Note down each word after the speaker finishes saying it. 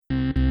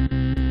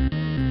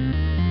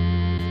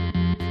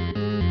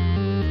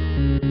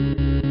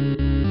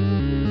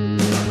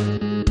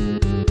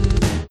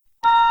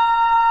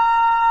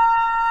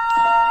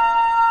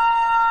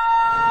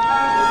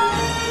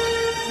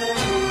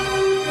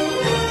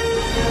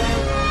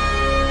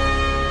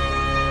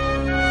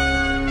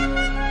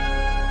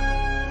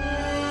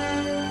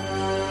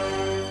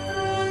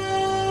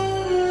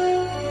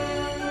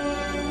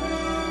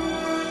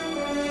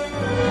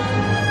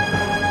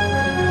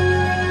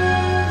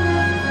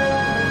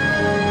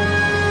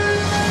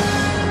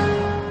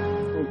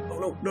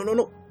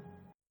no.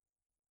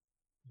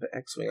 The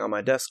X-Wing on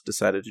my desk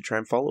decided to try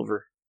and fall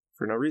over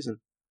for no reason.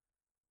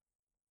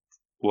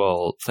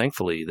 Well,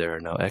 thankfully, there are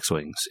no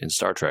X-Wings in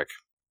Star Trek.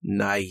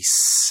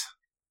 Nice.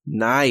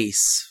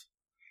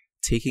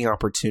 Taking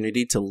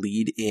opportunity to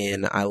lead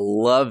in. I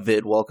love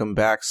it. Welcome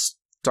back,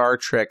 Star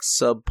Trek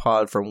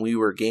Subpod from We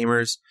Were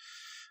Gamers.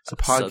 It's a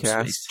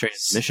podcast. Subspace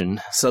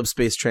Transmission.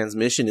 Subspace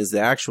Transmission is the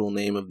actual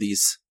name of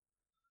these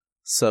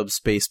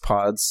subspace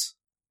pods.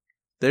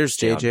 There's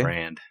JJ.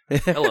 Brand.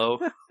 Hello.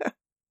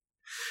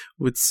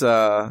 It's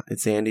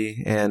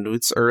Andy, and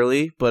it's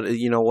early, but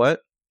you know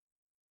what?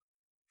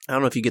 I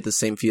don't know if you get the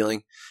same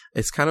feeling.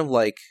 It's kind of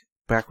like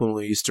back when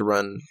we used to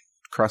run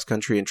cross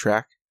country and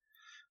track.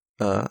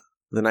 The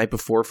night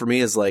before for me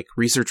is like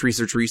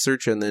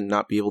research, and then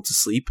not be able to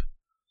sleep.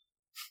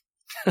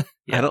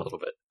 Yeah, a little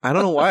bit. I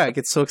don't know why I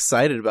get so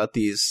excited about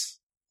these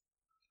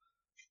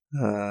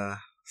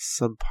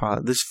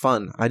subpod. This is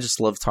fun. I just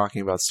love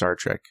talking about Star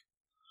Trek.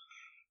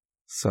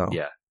 So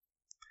yeah,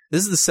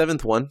 this is the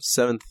seventh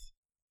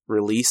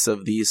release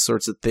of these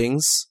sorts of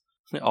things.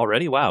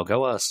 Already? Wow,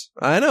 go us.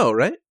 I know,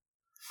 right?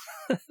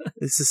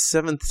 It's the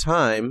seventh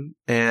time,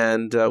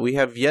 and we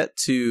have yet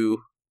to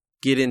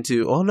get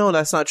into... Oh, no,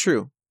 that's not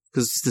true.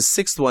 Because the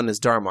sixth one is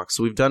Darmok,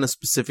 so we've done a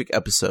specific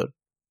episode.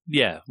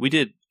 Yeah, we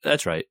did.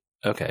 That's right.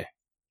 Okay.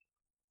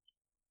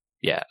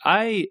 Yeah,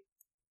 I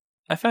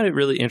found it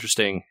really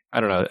interesting. I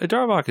don't know.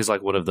 Darmok is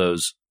like one of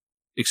those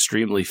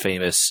extremely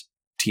famous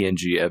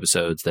TNG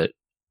episodes that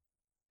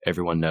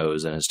everyone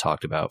knows and has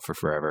talked about for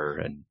forever.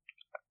 And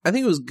I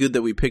think it was good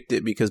that we picked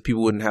it because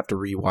people wouldn't have to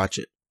rewatch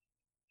it.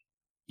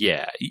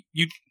 Yeah,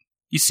 you've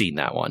seen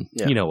that one.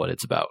 Yeah. You know what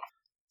it's about.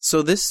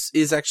 So this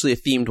is actually a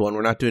themed one.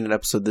 We're not doing an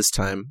episode this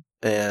time,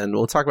 and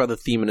we'll talk about the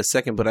theme in a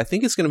second, but I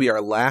think it's going to be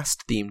our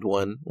last themed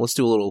one. Let's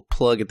do a little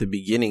plug at the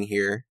beginning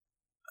here.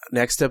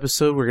 Next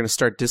episode, we're going to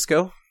start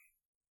Disco.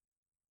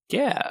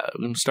 Yeah,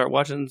 we're going to start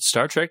watching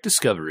Star Trek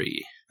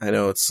Discovery. I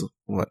know it's,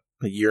 a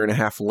year and a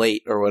half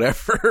late or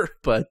whatever,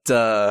 but...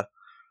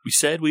 we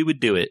said we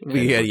would do it.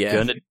 We're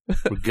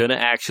going to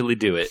actually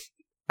do it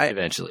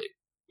eventually.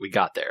 We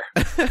got there.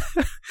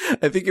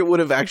 I think it would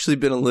have actually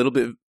been a little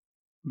bit...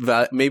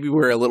 Maybe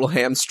we're a little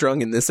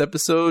hamstrung in this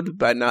episode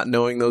by not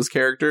knowing those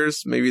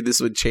characters. Maybe this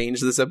would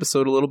change this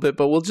episode a little bit,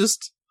 but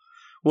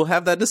we'll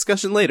have that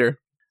discussion later.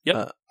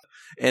 Yep.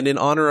 And in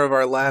honor of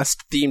our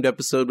last themed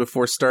episode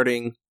before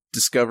starting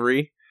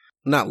Discovery,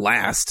 not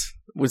last.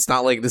 It's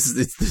not like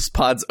this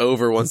pod's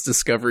over once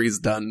Discovery's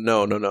done.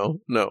 No.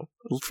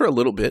 For a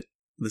little bit.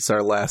 This is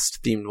our last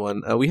themed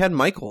one. We had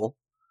Michael,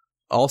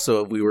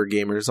 also of We Were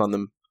Gamers, on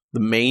the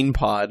main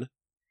pod.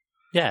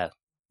 Yeah,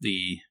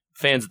 the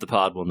fans of the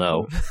pod will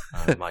know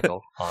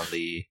Michael on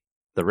the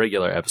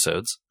regular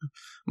episodes.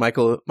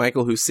 Michael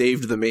who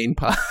saved the main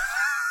pod.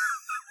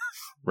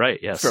 Right,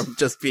 yes. From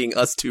just being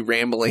us two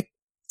rambling.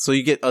 So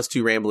you get us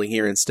two rambling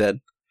here instead.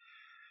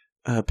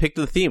 Picked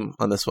the theme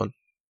on this one.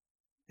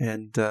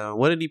 And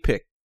what did he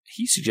pick?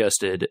 He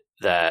suggested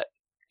that,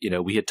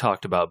 we had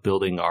talked about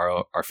building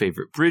our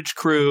favorite bridge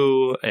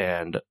crew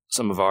and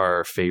some of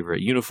our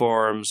favorite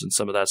uniforms and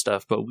some of that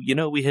stuff. But,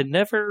 we had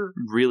never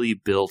really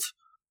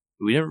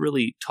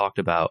talked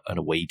about an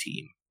away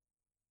team.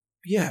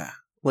 Yeah.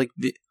 Like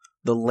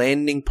the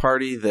landing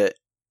party that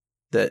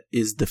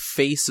is the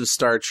face of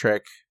Star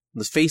Trek,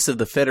 the face of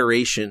the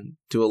Federation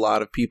to a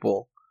lot of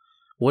people.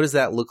 What does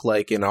that look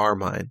like in our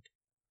mind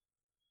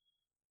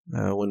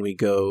when we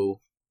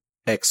go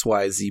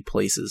XYZ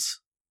places?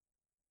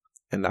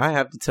 And I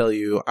have to tell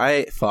you,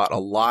 I thought a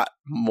lot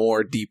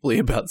more deeply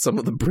about some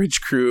of the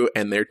bridge crew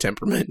and their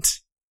temperament.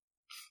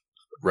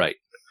 Right.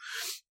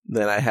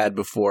 Than I had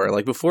before.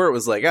 Like before it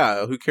was like,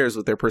 who cares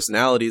what their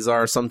personalities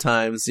are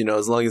sometimes,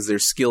 as long as their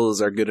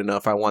skills are good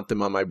enough, I want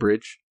them on my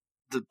bridge.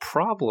 The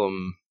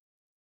problem,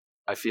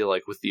 I feel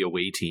like, with the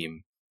away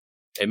team,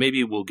 and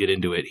maybe we'll get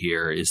into it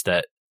here, is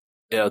that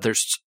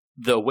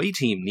the away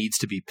team needs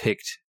to be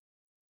picked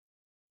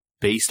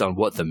based on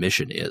what the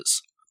mission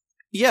is.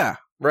 Yeah,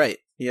 right.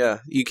 Yeah,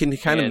 you can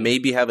kind of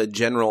maybe have a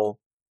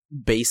general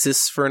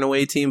basis for an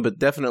away team, but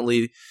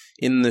definitely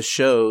in the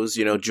shows,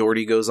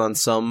 Geordi goes on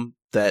some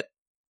that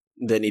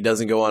then he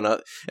doesn't go on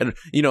and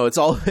it's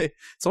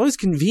always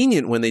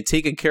convenient when they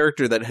take a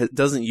character that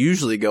doesn't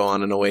usually go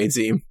on an away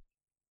team.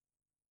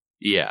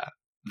 Yeah,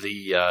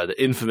 the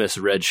infamous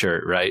red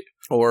shirt, right?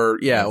 Or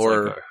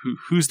like,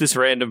 who's this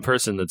random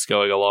person that's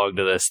going along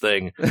to this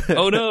thing?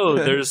 Oh no,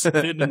 there's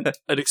been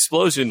an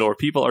explosion, or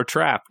people are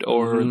trapped,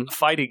 or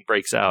fighting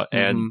breaks out,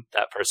 and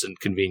that person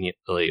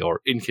conveniently or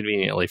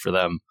inconveniently for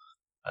them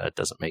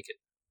doesn't make it.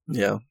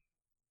 Yeah,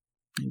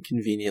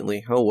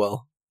 inconveniently. Oh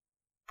well.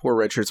 Poor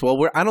red shirts.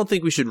 Well, I don't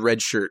think we should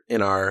red shirt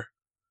in our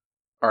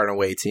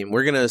away team.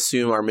 We're going to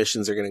assume our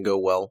missions are going to go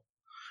well.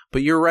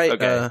 But you're right.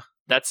 Okay.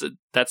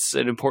 That's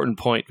an important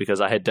point because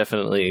I had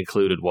definitely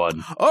included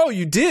one. Oh,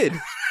 you did?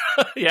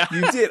 Yeah.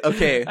 You did?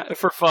 Okay.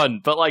 For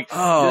fun. But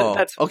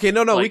that's... Okay,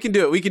 no, we can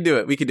do it. We can do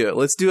it.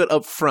 Let's do it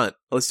up front.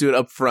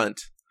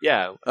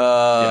 Yeah.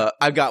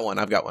 I've got one.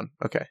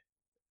 Okay.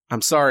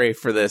 I'm sorry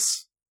for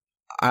this.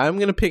 I'm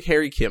going to pick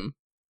Harry Kim.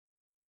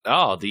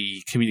 Oh,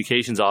 the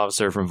communications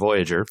officer from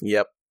Voyager.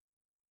 Yep.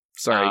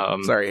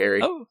 Sorry,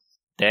 Harry. Oh,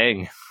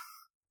 dang.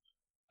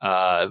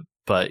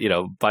 But,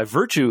 by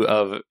virtue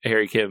of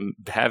Harry Kim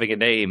having a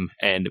name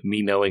and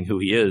me knowing who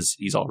he is,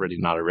 he's already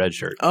not a red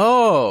shirt.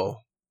 Oh,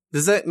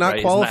 does that not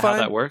qualify? Isn't that how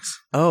that works?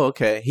 Oh,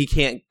 okay. He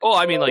can't. Oh,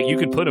 I mean, you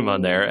could put him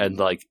on there and,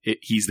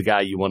 he's the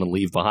guy you want to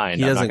leave behind.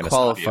 He doesn't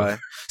qualify.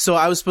 So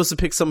I was supposed to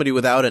pick somebody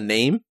without a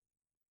name?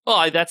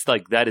 Well,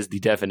 that is the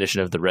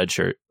definition of the red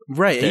shirt.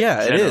 Right,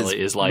 yeah, it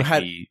is.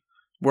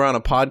 We're on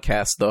a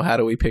podcast, though. How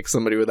do we pick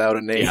somebody without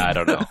a name? Yeah, I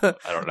don't know.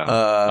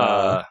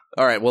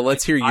 All right, well,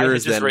 let's hear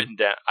yours then.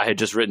 I had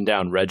just written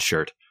down red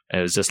shirt, and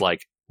it was just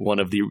one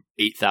of the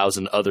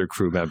 8,000 other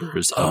crew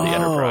members of the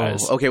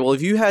Enterprise. Okay, well,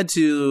 if you had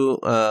to,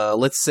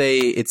 let's say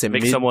it's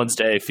make someone's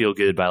day feel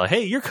good by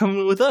hey, you're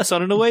coming with us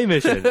on an away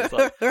mission. It's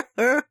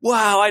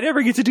wow, I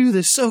never get to do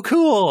this. So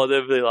cool. And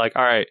then they're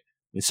all right,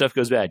 when stuff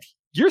goes bad,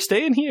 you're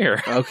staying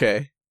here.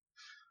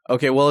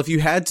 Okay, well, if you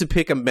had to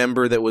pick a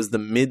member that was the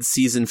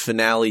mid-season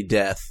finale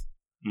death,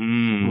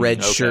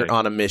 red shirt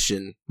on a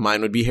mission,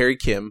 mine would be Harry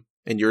Kim,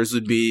 and yours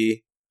would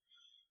be...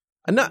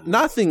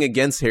 Nothing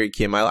against Harry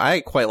Kim.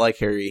 I quite like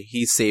Harry.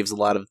 He saves a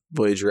lot of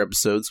Voyager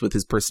episodes with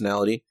his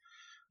personality.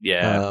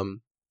 Yeah.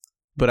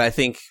 But I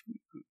think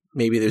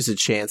maybe there's a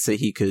chance that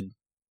he could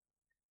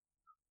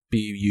be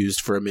used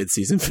for a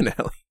mid-season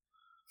finale.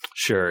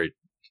 Sure.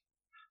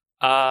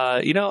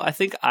 I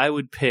think I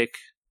would pick...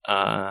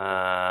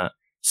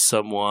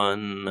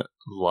 someone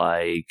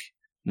like...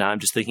 Now I'm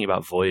just thinking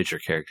about Voyager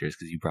characters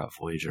because you brought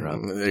Voyager up.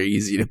 They're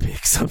easy to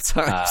pick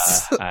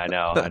sometimes. I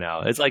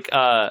know. It's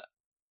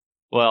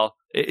well,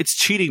 it's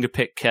cheating to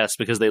pick Kes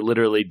because they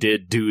literally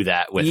did do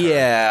that with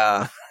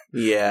her.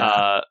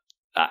 Yeah.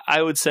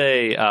 I would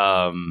say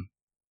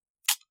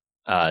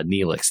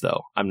Neelix,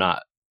 though. I'm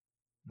not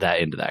that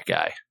into that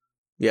guy.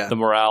 Yeah. The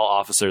morale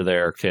officer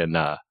there can...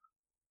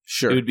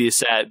 sure. It'd be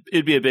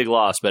a big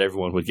loss, but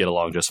everyone would get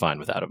along just fine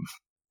without him.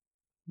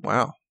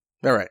 Wow.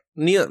 All right.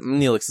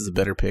 Neelix is a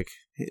better pick.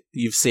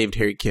 You've saved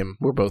Harry Kim.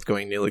 We're both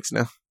going Neelix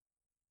now.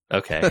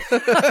 Okay.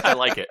 I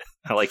like it.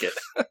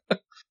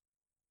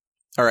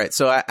 All right.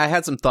 So I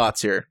had some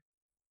thoughts here.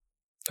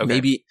 Okay.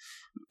 Maybe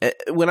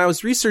when I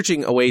was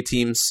researching away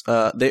teams,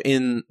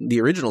 in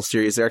the original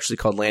series, they're actually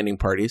called landing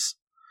parties.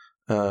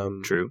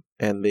 True.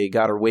 And they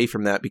got away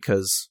from that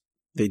because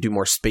they do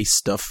more space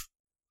stuff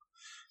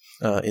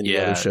in the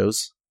other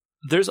shows.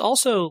 There's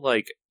also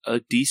a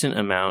decent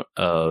amount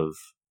of...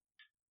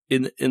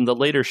 In the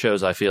later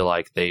shows, I feel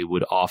like they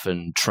would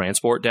often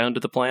transport down to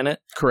the planet.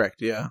 Correct,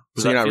 yeah.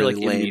 So you're not really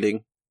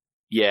landing.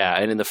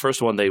 And in the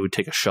first one, they would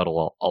take a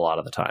shuttle a lot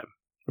of the time.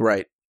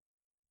 Right.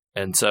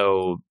 And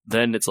so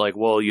then it's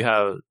well, you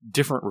have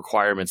different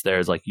requirements there.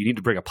 It's you need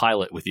to bring a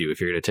pilot with you if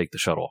you're going to take the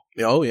shuttle.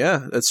 Oh,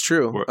 yeah, that's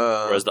true.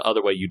 Whereas the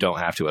other way, you don't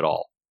have to at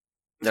all.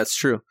 That's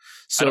true.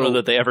 So, I don't know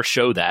that they ever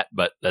show that,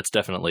 but that's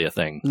definitely a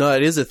thing. No,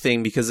 it is a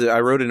thing because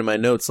I wrote it in my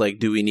notes,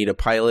 do we need a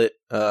pilot?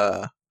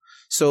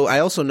 So I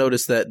also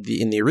noticed that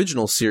in the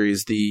original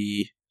series,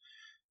 the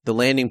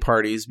landing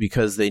parties,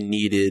 because they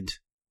needed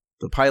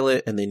the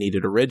pilot and they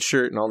needed a red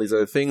shirt and all these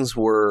other things,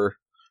 were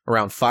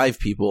around 5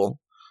 people.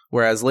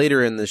 Whereas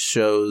later in the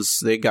shows,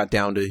 they got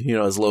down to,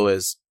 as low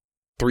as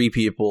 3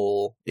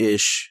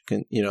 people-ish,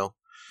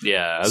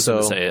 Yeah, I was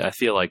going to say, I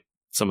feel like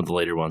some of the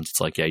later ones,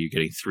 it's you're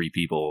getting 3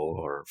 people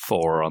or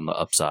 4 on the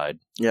upside.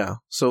 Yeah.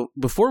 So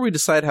before we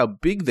decide how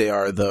big they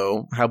are,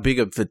 though, how big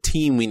of the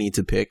team we need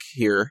to pick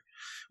here,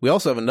 we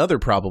also have another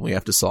problem we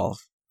have to solve.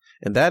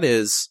 And that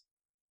is,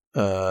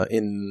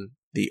 in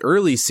the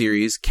early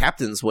series,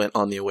 captains went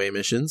on the away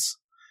missions.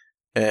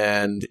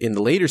 And in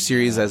the later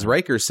series, as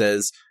Riker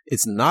says,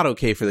 it's not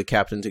okay for the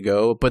captain to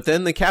go. But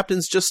then the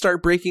captains just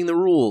start breaking the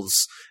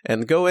rules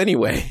and go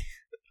anyway.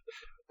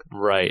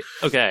 Right.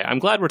 Okay, I'm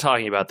glad we're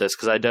talking about this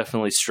because I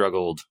definitely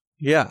struggled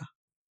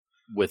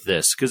with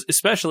this. Because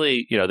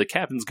especially, the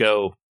captains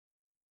go...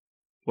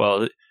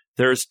 Well,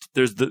 there's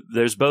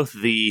both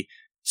the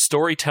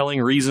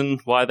storytelling reason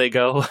why they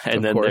go,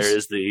 and then there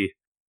is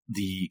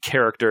the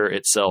character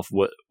itself,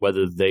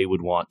 whether they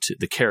would want to,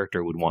 the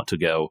character would want to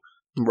go,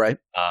 right?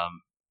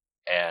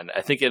 And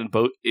I think in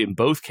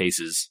both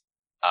cases,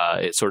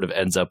 it sort of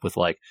ends up with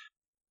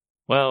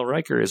well,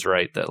 Riker is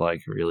right that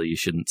really you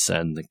shouldn't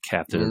send the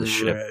captain of the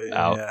ship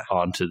out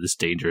onto this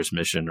dangerous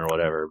mission or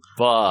whatever.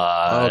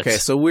 But okay,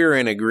 so we're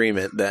in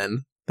agreement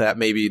then that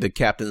maybe the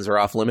captains are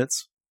off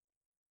limits.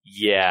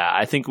 Yeah,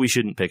 I think we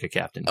shouldn't pick a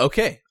captain.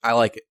 Okay, I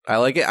like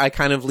it. I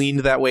kind of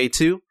leaned that way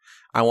too.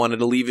 I wanted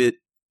to leave it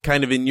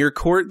kind of in your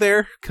court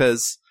there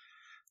because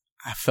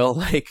I felt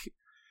like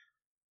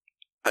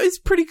it's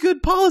pretty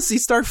good policy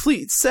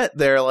Starfleet set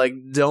there.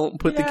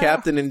 Don't put the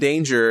captain in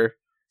danger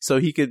so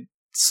he could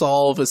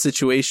solve a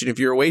situation if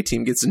your away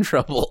team gets in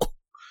trouble.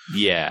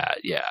 Yeah.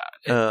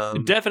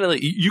 Definitely,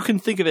 you can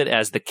think of it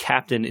as the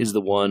captain is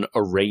the one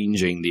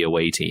arranging the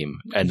away team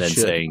and then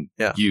saying,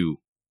 you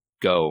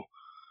go.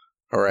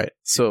 All right,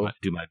 so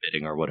do my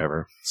bidding or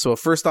whatever. So a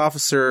first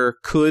officer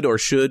could or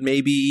should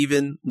maybe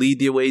even lead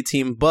the away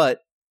team, but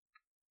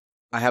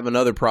I have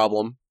another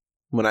problem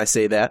when I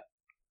say that.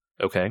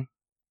 Okay.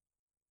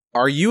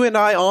 are you and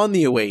I on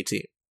the away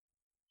team?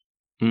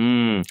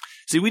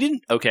 See, we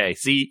didn't. Okay.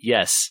 See,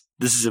 yes,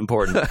 this is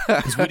important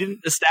because we didn't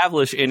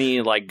establish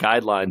any like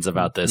guidelines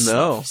about this.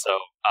 No. Stuff, so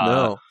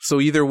No.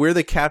 So either we're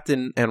the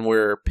captain and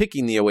we're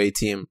picking the away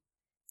team,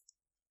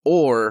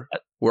 or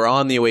we're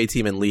on the away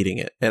team and leading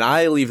it. And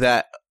I leave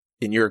that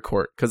in your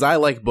court because I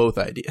like both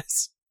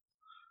ideas.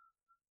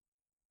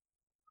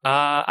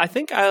 I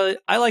think I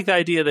like the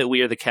idea that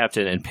we are the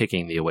captain and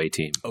picking the away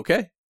team.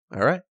 Okay.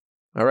 All right.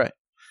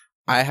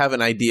 I have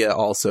an idea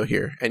also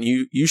here, and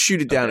you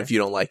shoot it down if you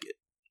don't like it.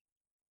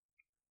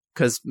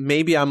 Because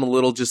maybe I'm a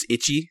little just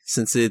itchy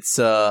since it's,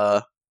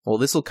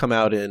 this will come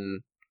out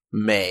in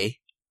May,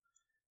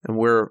 and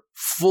we're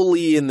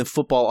fully in the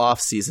football off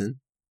season.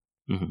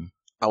 Mm-hmm.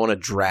 I want to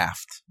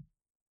draft.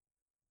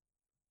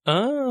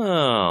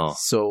 Oh.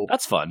 So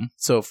that's fun.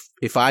 So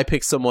if I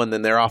pick someone,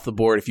 then they're off the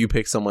board. If you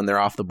pick someone, they're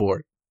off the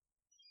board.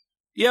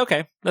 Yeah,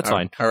 okay. That's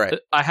fine. All right.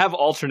 I have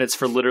alternates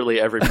for literally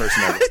every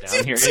person I wrote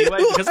down here anyway.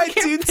 Because I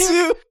do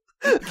too.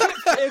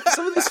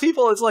 Some of these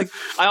people, it's like,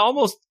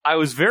 I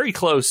was very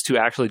close to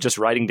actually just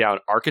writing down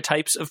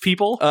archetypes of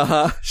people.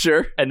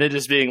 Sure. And then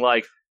just being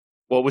like,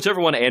 well, whichever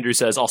one Andrew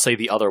says, I'll say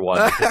the other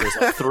one. Because there's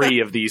like 3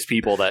 of these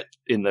people that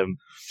in the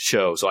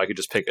show, so I could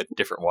just pick a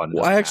different one.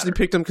 Well, I actually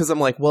picked them because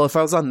I'm like, well, if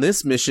I was on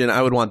this mission,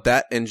 I would want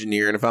that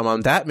engineer. And if I'm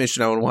on that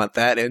mission, I would want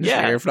that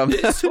engineer.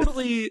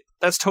 Yeah,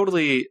 that's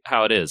totally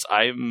how it is.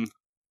 I'm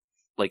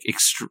like,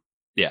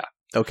 yeah.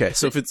 Okay,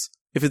 so if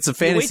it's a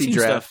fantasy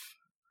draft. Stuff,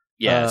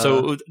 yeah,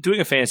 so doing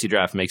a fantasy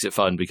draft makes it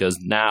fun because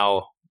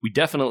now we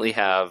definitely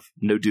have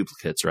no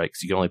duplicates, right?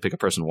 Because you can only pick a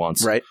person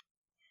once. Right.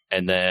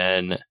 And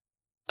then,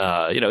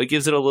 it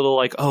gives it a little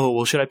like, oh,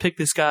 well, should I pick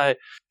this guy?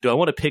 Do I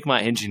want to pick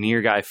my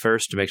engineer guy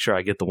first to make sure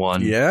I get the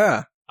one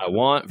I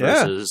want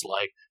versus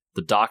like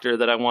the doctor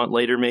that I want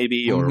later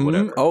maybe or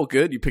whatever? Oh,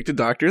 good. You picked a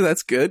doctor.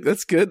 That's good.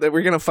 That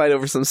we're going to fight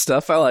over some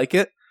stuff. I like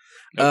it.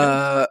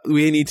 Okay.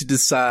 We need to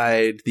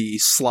decide the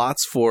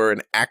slots for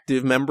an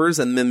active members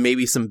and then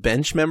maybe some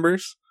bench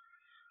members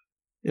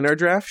in our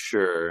draft.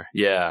 Sure.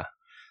 Yeah.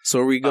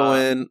 So are we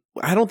going?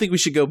 I don't think we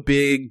should go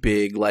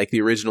big like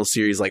the original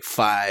series, like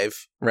 5,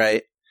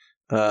 right?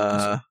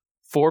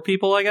 4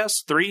 people, I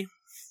guess. 3,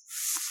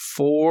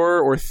 4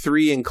 or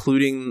 3,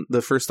 including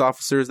the first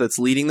officers that's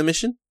leading the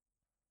mission.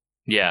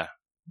 Yeah.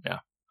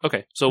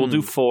 Okay, so we'll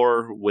do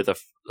 4 with a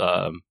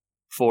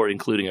 4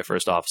 including a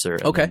first officer.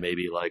 And then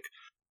maybe like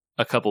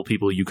a couple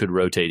people you could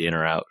rotate in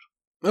or out.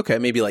 Okay,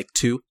 maybe like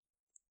 2.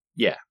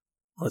 Yeah.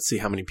 Let's see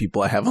how many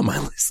people I have on my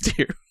list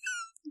here.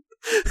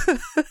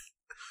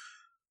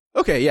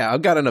 Okay, yeah,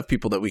 I've got enough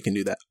people that we can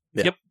do that.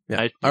 Yeah. Yep.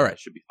 Yeah. All right.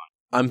 Should be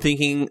fine. I'm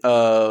thinking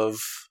of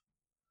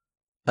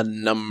a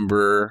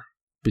number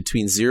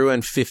between 0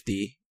 and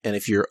 50, and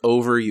if you're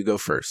over, you go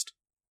first.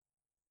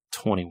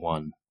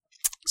 21.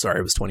 Sorry,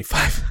 it was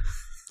 25.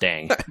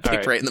 Dang. I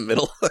picked right in the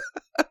middle.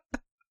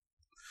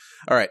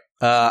 All right,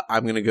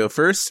 I'm going to go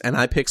first, and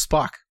I pick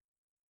Spock.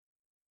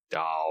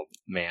 Oh,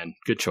 man.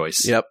 Good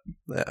choice. Yep.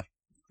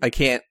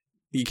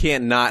 You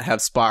can't not have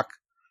Spock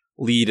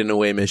lead an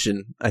away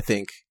mission, I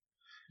think.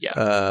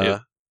 Yeah.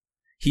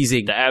 He's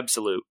the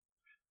absolute.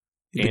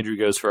 Andrew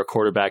goes for a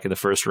quarterback in the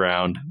first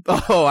round.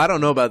 Oh, I don't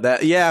know about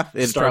that. Yeah,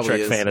 it Star probably Trek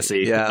is.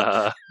 fantasy.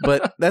 Yeah.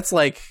 But that's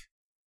like,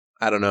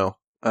 I don't know.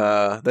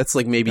 That's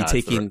like maybe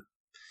taking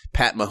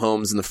Pat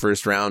Mahomes in the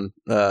first round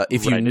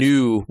if you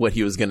knew what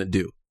he was going to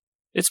do.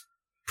 It's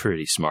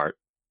pretty smart.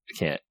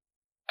 I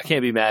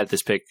can't be mad at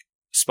this pick.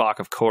 Spock,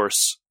 of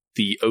course,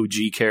 the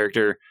OG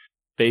character.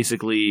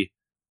 Basically,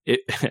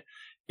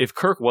 if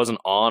Kirk wasn't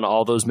on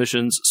all those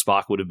missions,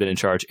 Spock would have been in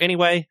charge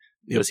anyway,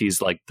 because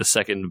he's like the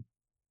second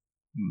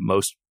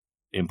most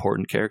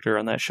important character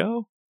on that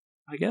show,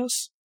 I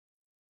guess.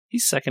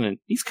 He's kind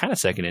of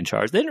second in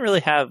charge. They didn't really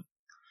have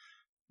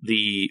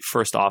the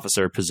first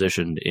officer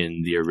positioned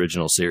in the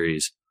original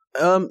series.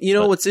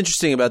 What's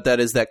interesting about that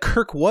is that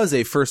Kirk was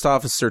a first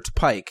officer to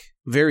Pike,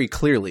 very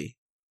clearly.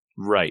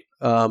 Right.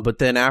 But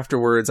then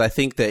afterwards, I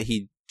think that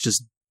he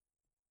just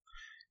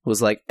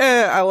was like,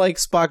 I like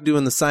Spock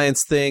doing the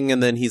science thing,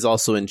 and then he's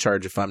also in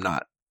charge if I'm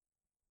not.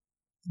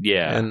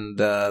 Yeah. And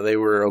they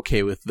were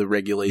okay with the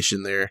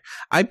regulation there.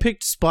 I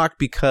picked Spock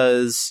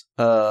because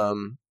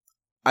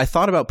I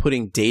thought about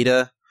putting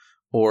Data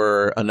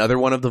or another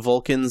one of the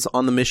Vulcans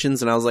on the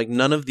missions, and I was like,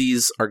 none of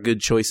these are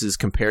good choices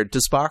compared to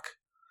Spock.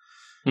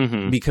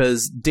 Mm-hmm.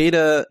 Because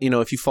Data,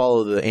 if you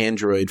follow the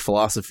android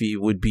philosophy,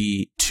 would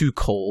be too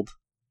cold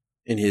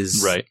in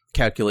his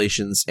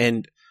calculations.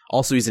 And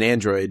also he's an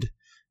android.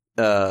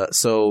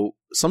 So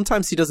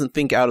sometimes he doesn't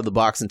think out of the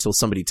box until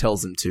somebody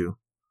tells him to.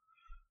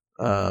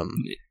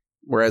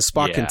 Whereas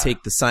Spock can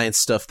take the science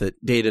stuff that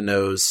Data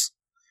knows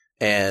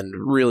and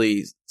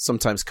really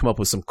sometimes come up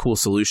with some cool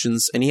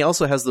solutions. And he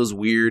also has those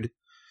weird,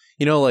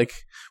 like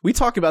we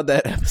talk about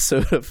that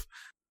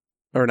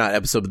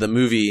but the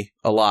movie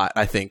a lot,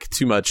 I think,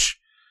 too much,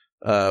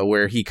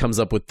 where he comes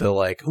up with the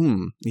like,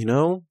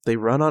 they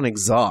run on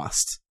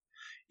exhaust.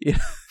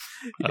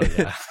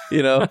 Oh,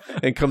 yeah.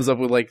 And comes up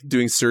with like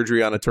doing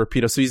surgery on a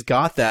torpedo. So he's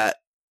got that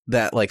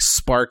that like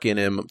spark in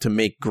him to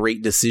make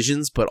great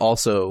decisions, but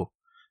also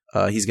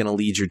he's going to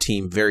lead your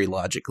team very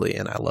logically,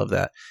 and I love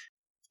that.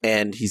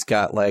 And he's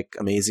got like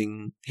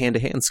amazing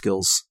hand-to-hand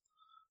skills,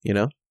 you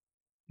know?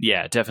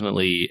 Yeah,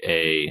 definitely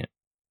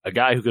a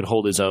guy who can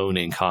hold his own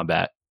in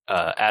combat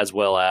as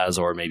well as,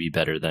 or maybe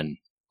better than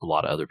a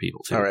lot of other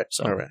people too. All right.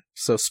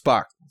 So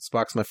Spock.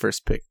 Spock's my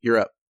first pick. You're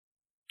up.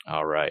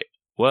 All right.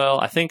 Well,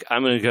 I think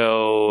I'm going to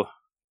go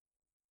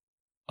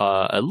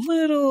a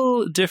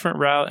little different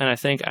route, and I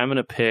think I'm going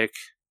to pick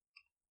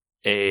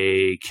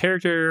a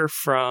character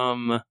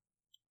from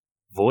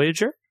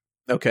Voyager.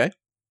 Okay.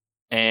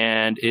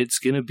 And it's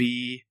going to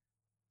be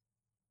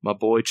my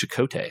boy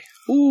Chakotay.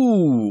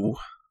 Ooh.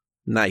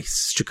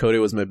 Nice. Chakotay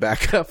was my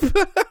backup.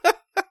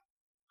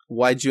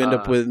 Why'd you end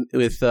up with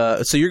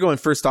so you're going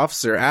first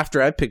officer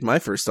after I picked my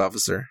first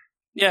officer?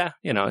 Yeah,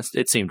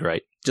 it seemed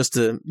right. Just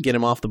to get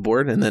him off the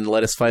board and then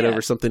let us fight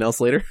over something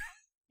else later?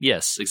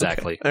 Yes,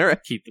 exactly. Okay. All right.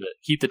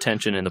 Keep the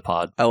tension in the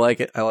pod. I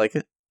like it.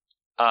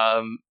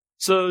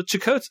 So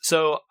Chakotay,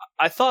 so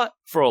I thought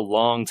for a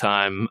long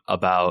time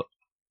about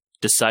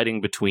deciding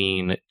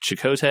between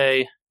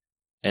Chakotay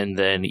and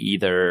then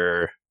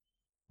either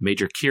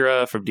Major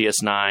Kira from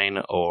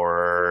DS9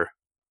 or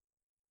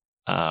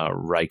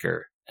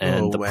Riker.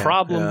 And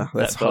problem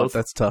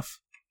that's tough.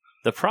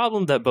 The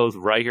problem that both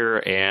Riker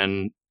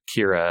and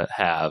Kira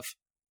have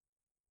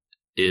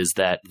is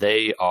that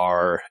they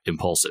are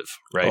impulsive,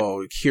 right?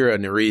 Oh, Kira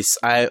Nerys.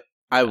 I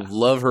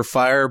love her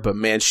fire, but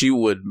man, she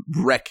would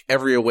wreck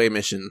every away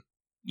mission.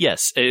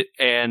 Yes,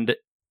 and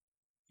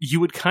you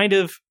would kind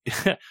of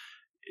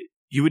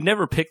you would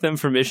never pick them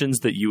for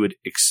missions that you would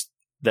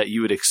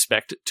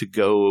expect to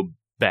go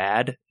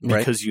bad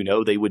because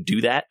they would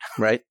do that.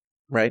 Right.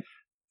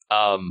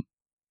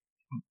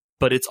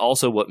 But it's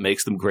also what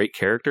makes them great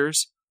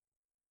characters.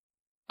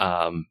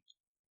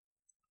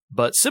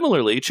 But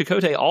similarly,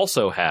 Chakotay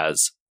also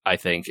has, I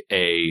think,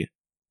 a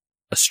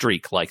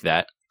streak like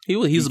that.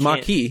 He's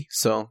Maquis,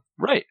 so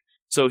right.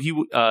 So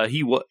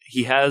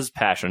he has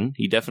passion.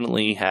 He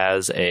definitely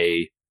has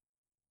a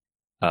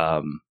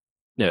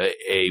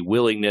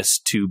willingness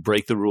to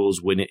break the rules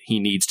when he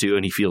needs to,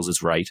 and he feels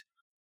it's right.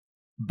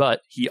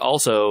 But he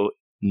also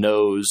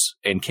knows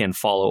and can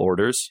follow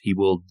orders. He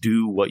will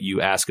do what you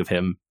ask of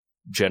him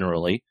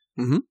generally.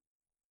 Mm-hmm.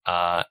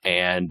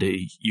 And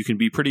you can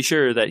be pretty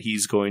sure that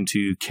he's going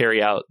to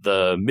carry out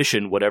the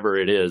mission, whatever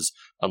it is,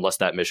 unless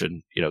that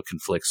mission,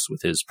 conflicts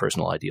with his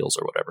personal ideals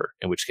or whatever.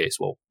 In which case,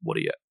 well, what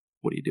are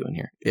you doing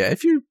here? Yeah,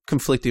 if you're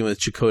conflicting with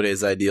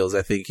Chakotay's ideals,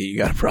 I think you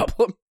got a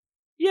problem.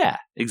 Yeah,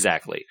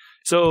 exactly.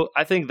 So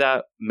I think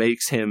that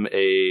makes him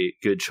a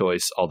good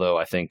choice. Although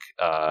I think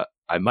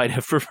I might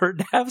have preferred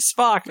to have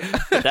Spock,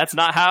 but that's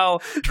not how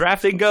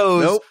drafting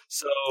goes. Nope.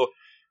 So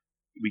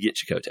we get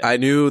Chakotay. I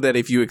knew that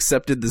if you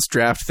accepted this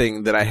draft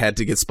thing, that I had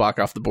to get Spock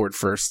off the board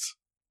first.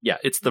 Yeah,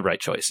 it's the right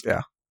choice.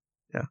 Yeah.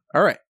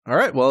 All right.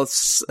 Well,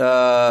 it's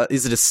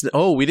is it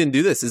we didn't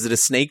do this. Is it a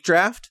snake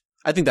draft?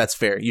 I think that's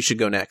fair. You should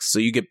go next, so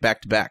you get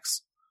back to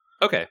backs.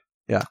 Okay.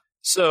 Yeah.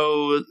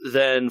 So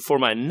then, for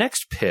my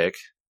next pick,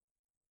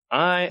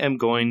 I am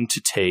going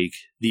to take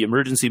the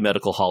emergency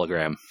medical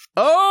hologram.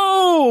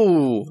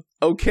 Oh,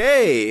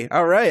 okay.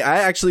 All right. I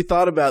actually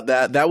thought about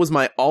that. That was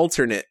my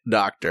alternate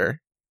doctor.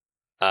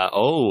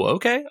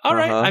 Okay. All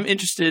right. I'm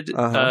interested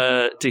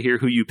to hear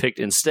who you picked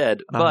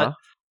instead. But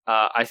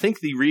I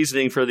think the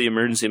reasoning for the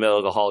emergency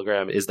medical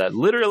hologram is that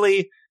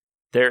literally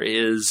there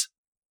is...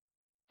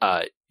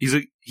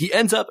 he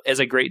ends up as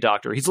a great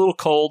doctor. He's a little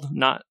cold,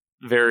 not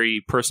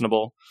very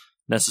personable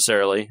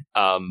necessarily,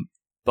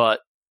 but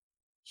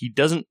he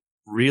doesn't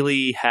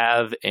really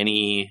have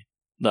any...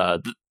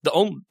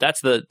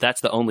 that's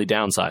the only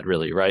downside,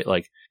 really, right?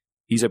 Like,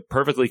 he's a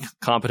perfectly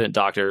competent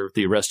doctor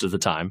the rest of the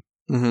time.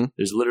 Mm-hmm.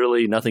 There's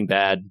literally nothing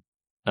bad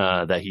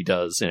that he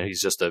does.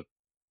 He's just a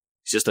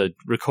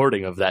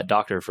recording of that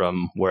doctor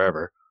from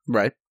wherever,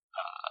 right?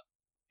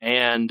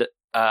 And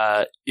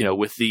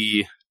with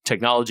the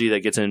technology that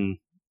gets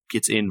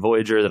in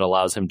Voyager that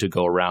allows him to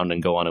go around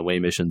and go on away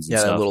missions. And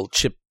stuff. That little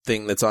chip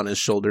thing that's on his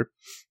shoulder,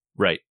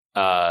 right?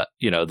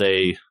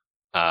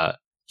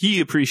 He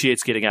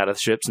appreciates getting out of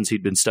the ship since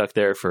he'd been stuck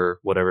there for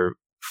whatever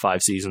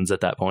 5 seasons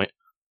at that point.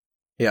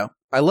 Yeah,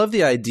 I love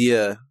the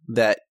idea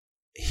that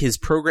his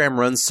program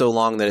runs so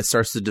long that it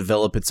starts to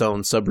develop its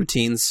own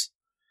subroutines.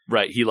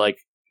 Right. He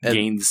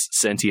gains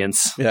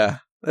sentience. Yeah.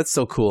 That's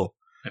so cool.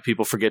 And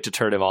people forget to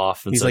turn him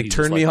off. And he's like,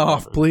 turn me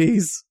off,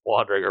 please.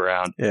 Wandering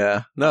around.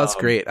 Yeah. No, that's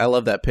great. I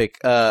love that pick.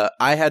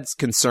 I had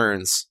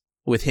concerns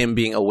with him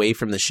being away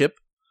from the ship.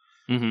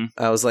 Mm-hmm.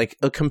 I was like,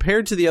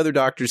 compared to the other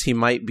doctors, he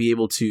might be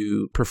able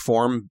to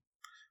perform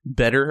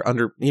better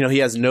under, he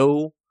has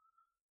no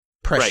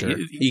pressure. Right.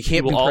 You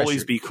can't he will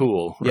always be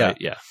cool. Right.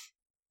 Yeah.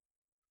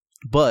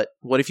 But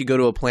what if you go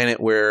to a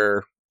planet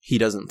where he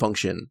doesn't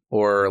function,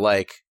 or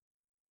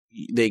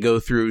they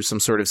go through some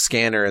sort of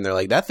scanner and they're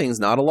like, that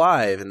thing's not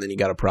alive, and then you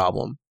got a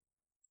problem.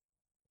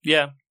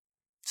 Yeah.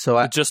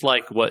 So just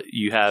like what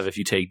you have if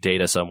you take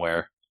Data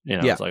somewhere. You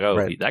know, it's like,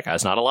 oh, that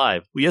guy's not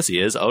alive. Well, yes, he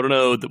is. Oh,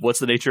 no, what's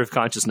the nature of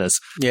consciousness?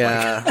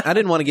 Yeah, I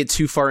didn't want to get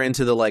too far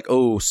into the like,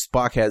 oh,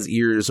 Spock has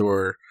ears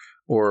or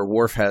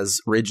Worf has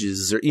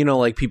ridges, or you know,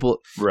 like people.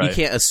 Right. You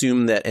can't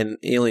assume that an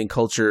alien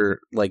culture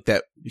like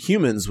that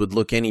humans would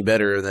look any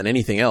better than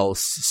anything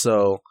else.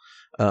 So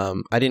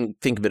I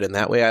didn't think of it in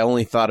that way. I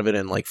only thought of it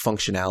in like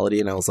functionality,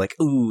 and I was like,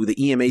 ooh, the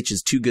EMH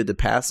is too good to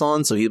pass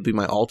on, so he'd be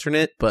my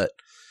alternate. But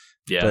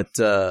yeah.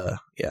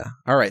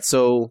 All right,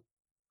 so.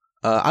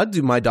 I'll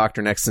do my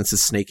doctor next since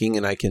it's snaking,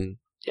 and I can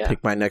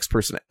pick my next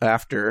person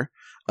after.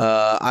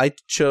 I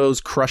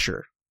chose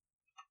Crusher.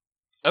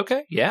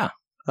 Okay, yeah.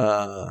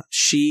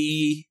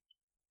 She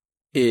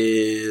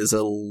is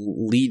a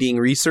leading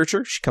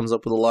researcher. She comes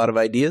up with a lot of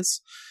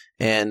ideas.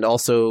 And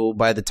also,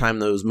 by the time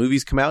those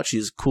movies come out,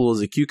 she's cool as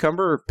a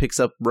cucumber,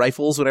 picks up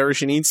rifles whenever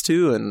she needs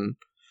to, and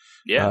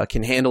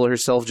can handle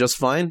herself just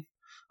fine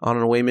on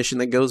an away mission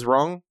that goes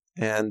wrong.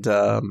 And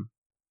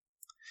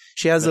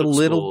she has Medical a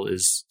little school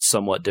is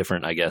somewhat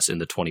different, I guess, in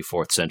the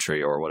 24th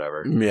century or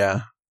whatever.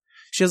 Yeah.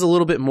 She has a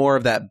little bit more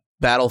of that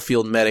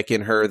battlefield medic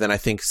in her than I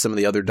think some of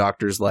the other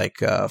doctors like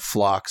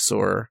Phlox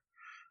or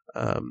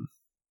oh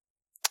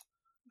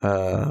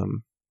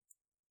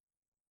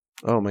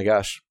my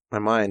gosh, my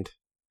mind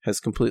has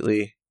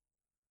completely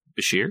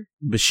Bashir,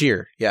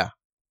 yeah.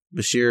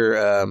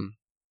 Bashir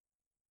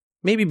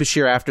maybe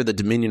Bashir after the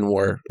Dominion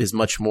War is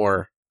much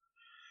more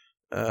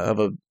of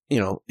a he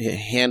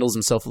handles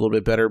himself a little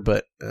bit better,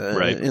 but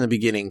in the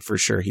beginning, for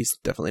sure, he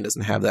definitely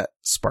doesn't have that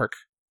spark.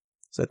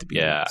 So at the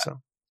beginning,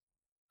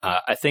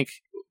 I think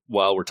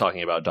while we're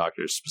talking about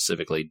doctors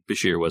specifically,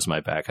 Bashir was my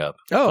backup.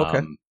 Oh,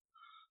 okay.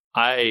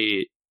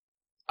 I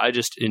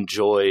just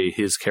enjoy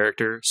his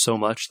character so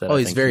much that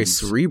he's very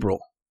cerebral.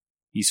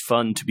 He's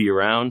fun to be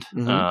around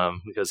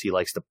because he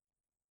likes to,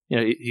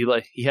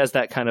 he has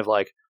that kind of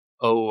like,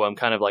 oh, I'm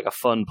kind of like a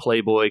fun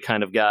playboy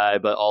kind of guy,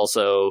 but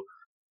also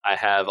I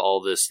have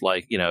all this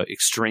like,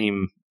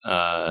 extreme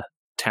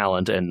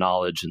talent and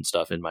knowledge and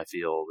stuff in my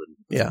field.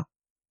 And,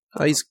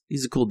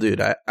 he's a cool dude.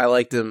 I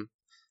liked him,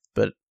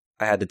 but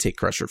I had to take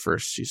Crusher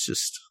first. She's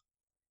just,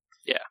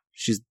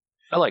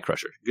 I like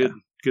Crusher. Good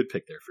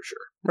pick there for sure.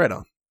 Right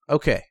on.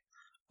 Okay.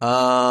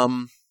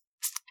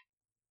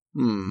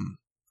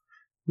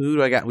 Who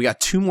do I got? We got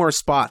 2 more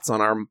spots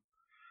on our.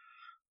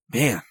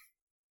 Man,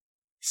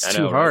 it's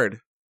too hard.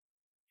 Right?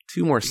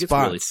 2 more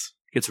spots.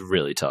 It's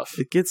really tough.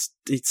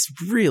 It's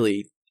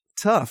really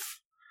tough.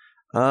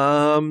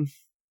 You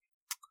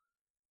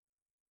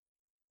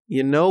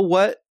know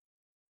what?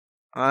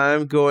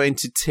 I'm going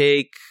to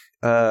take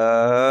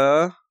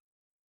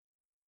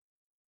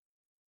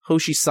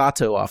Hoshi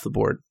Sato off the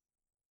board.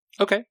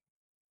 Okay.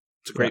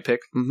 It's a great pick.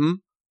 Mm-hmm.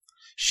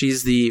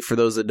 She's for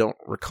those that don't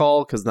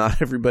recall, because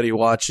not everybody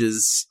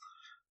watches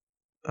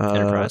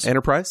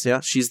Enterprise. Yeah,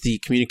 she's the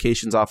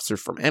communications officer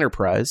from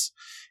Enterprise,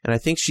 and I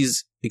think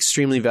she's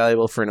extremely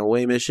valuable for an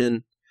away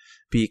mission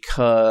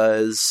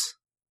because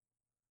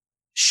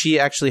she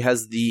actually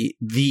has the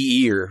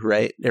ear,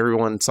 right?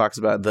 Everyone talks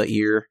about the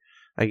ear,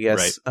 I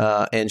guess,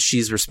 right. And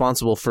she's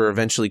responsible for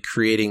eventually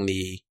creating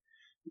the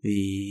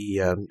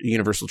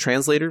universal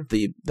translator,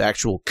 the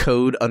actual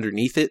code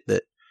underneath it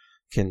that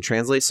can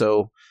translate.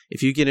 So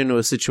if you get into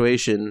a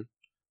situation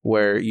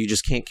where you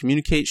just can't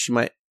communicate, she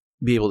might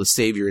be able to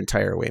save your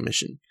entire away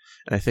mission.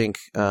 And I think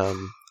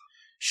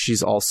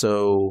she's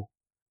also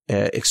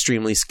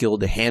extremely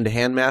skilled to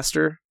hand-to-hand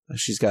master.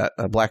 She's got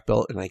a black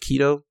belt in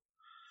Aikido.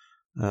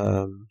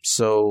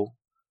 So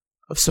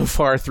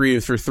far, 3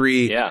 for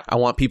 3. Yeah. I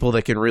want people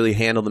that can really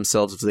handle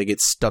themselves if they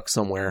get stuck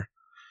somewhere.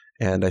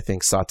 And I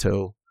think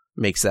Sato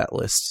makes that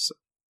list. So.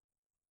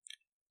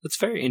 It's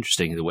very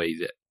interesting the way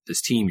that this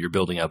team you're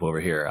building up over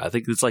here. I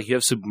think it's like you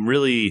have some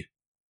really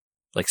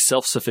like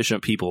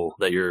self-sufficient people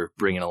that you're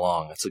bringing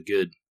along. It's a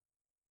good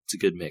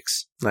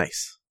mix.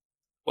 Nice.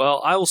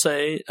 Well, I will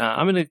say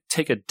I'm going to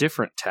take a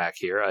different tack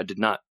here. I did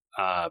not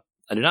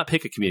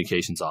pick a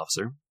communications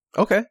officer.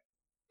 Okay.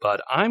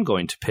 But I'm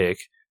going to pick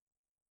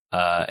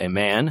a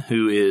man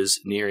who is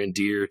near and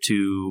dear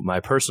to my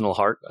personal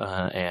heart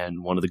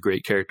and one of the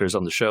great characters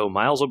on the show,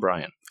 Miles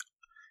O'Brien.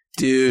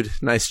 Dude,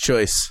 nice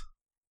choice.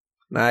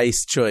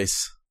 Nice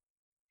choice.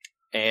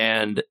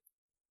 And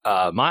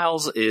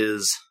Miles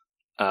is,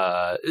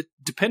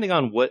 depending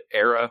on what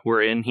era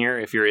we're in here,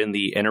 if you're in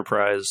the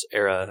Enterprise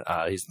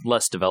era, he's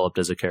less developed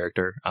as a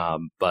character.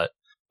 But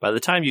by the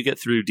time you get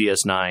through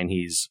DS9,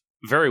 he's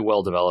very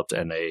well developed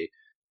and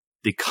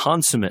the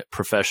consummate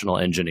professional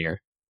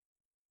engineer.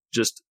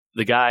 Just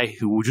the guy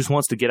who just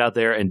wants to get out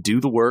there and do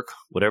the work.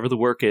 Whatever the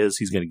work is,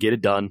 he's going to get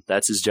it done.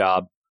 That's his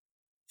job.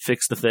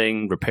 Fix the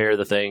thing, repair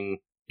the thing,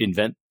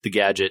 invent the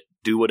gadget,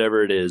 do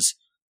whatever it is,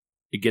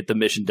 and get the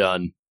mission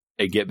done,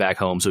 and get back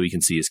home so he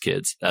can see his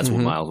kids. That's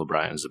what Miles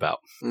O'Brien is about.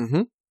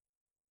 Mm-hmm.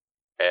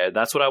 And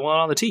that's what I want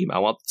on the team. I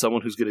want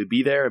someone who's going to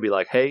be there and be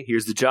like, hey,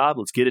 here's the job.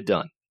 Let's get it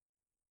done.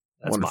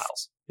 That's wonderful.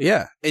 Miles.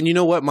 Yeah. And you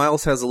know what?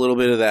 Miles has a little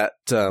bit of that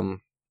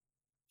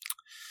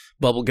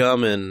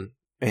bubblegum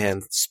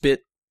and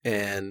spit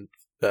and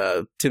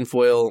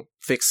tinfoil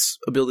fix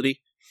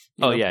ability.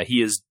 Yeah.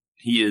 He is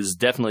he is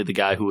definitely the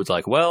guy who was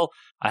like, well,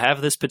 I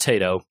have this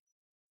potato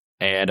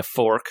and a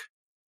fork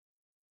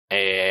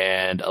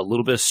and a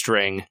little bit of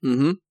string.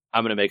 Mm-hmm.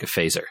 I'm going to make a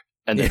phaser.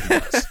 And then he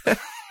does.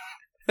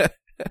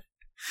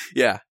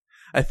 Yeah.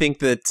 I think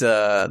that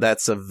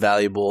that's a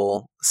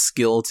valuable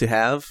skill to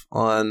have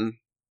on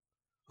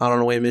an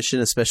away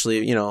mission,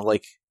 especially,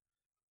 like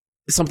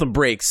if something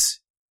breaks,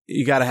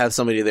 you got to have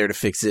somebody there to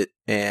fix it,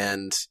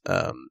 and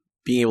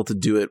being able to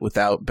do it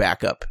without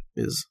backup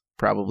is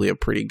probably a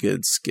pretty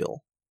good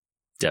skill.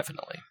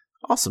 Definitely.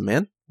 Awesome,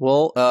 man.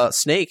 Well,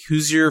 Snake,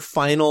 who's your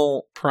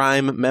final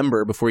Prime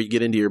member before you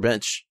get into your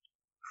bench?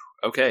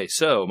 Okay,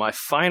 so my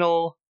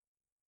final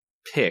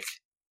pick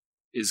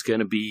is going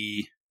to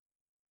be...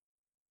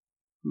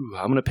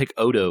 I'm going to pick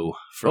Odo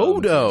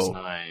from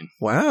DS9.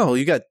 Wow,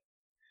 you got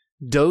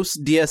DOS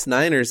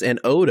DS9ers and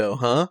Odo,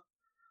 huh?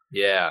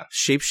 Yeah.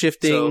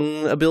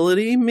 Shape-shifting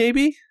ability,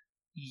 maybe?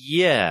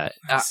 Yeah.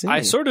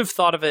 I sort of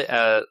thought of it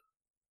as...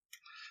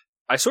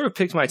 I sort of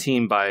picked my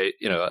team by,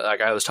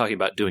 like I was talking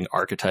about doing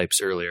archetypes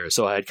earlier,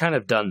 so I had kind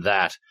of done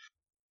that.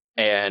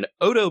 And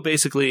Odo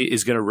basically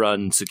is going to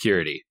run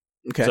security.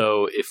 Okay.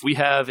 So if we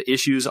have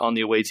issues on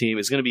the away team,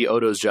 it's going to be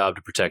Odo's job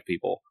to protect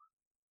people.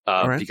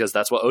 Right. Because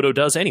that's what Odo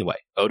does anyway.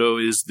 Odo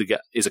is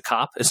a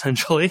cop,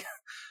 essentially.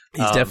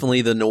 He's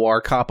definitely the noir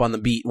cop on the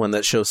beat when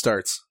that show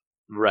starts.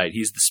 Right.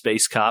 He's the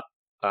space cop.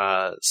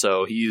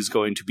 So he is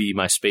going to be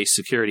my space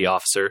security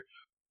officer,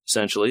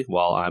 essentially,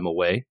 while I'm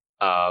away.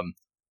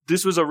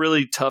 This was a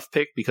really tough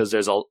pick because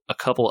there's a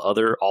couple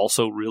other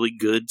also really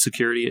good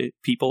security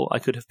people I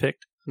could have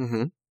picked.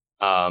 Mm-hmm.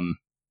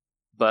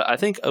 But I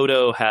think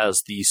Odo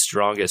has the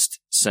strongest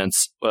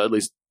sense, well, at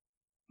least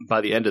by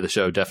the end of the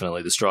show,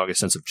 definitely the strongest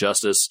sense of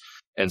justice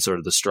and sort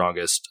of the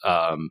strongest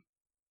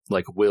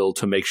will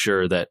to make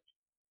sure that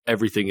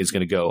everything is going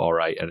to go all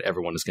right and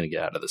everyone is going to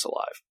get out of this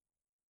alive.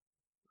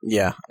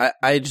 Yeah,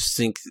 I just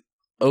think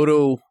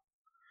Odo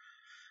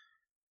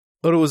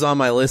was on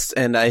my list,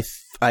 and I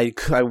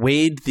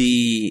weighed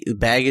the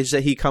baggage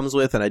that he comes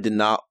with, and I did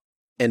not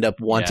end up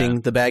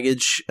wanting the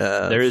baggage.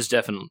 There is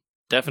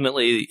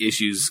definitely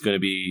issues going to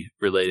be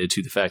related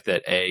to the fact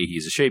that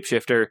he's a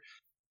shapeshifter,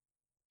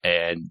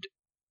 and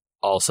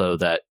also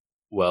that,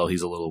 well,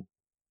 he's a little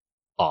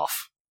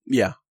off.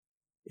 Yeah.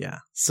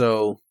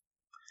 So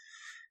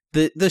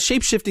the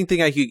shape-shifting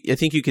thing I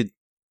think you could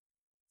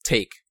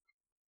take.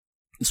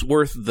 It's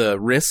worth the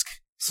risk,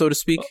 so to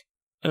speak.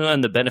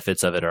 And the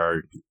benefits of it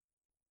are,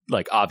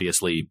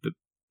 obviously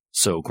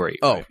so great.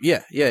 Oh, right?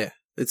 Yeah.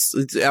 It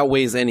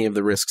outweighs any of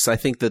the risks. I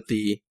think that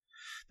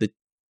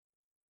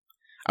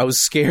I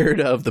was scared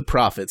of the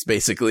Prophets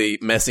basically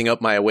messing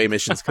up my away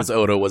missions because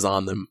Odo was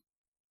on them.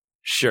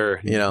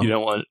 Sure. You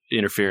don't want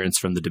interference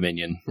from the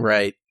Dominion.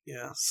 Right.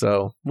 Yeah.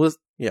 So, we'll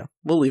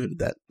leave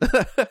it at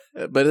that.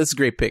 But it's a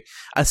great pick.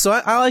 So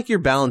I like your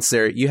balance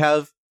there. You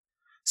have,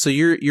 so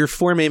your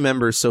four main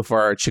members so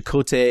far are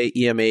Chakotay,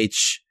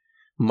 EMH,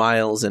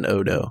 Miles, and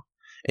Odo.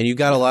 And you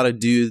got a lot of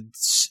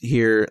dudes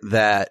here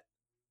that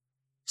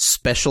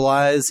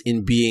specialize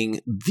in being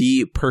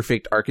the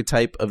perfect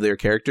archetype of their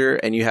character.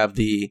 And you have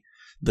the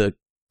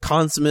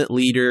consummate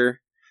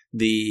leader,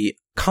 the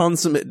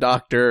consummate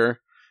doctor,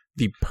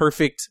 the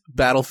perfect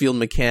battlefield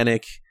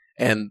mechanic,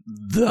 and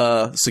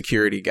the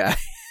security guy.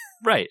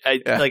 Right.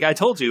 I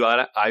told you,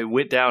 I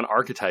went down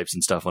archetypes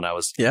and stuff when I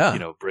was,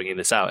 bringing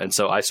this out. And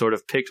so I sort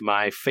of picked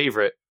my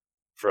favorite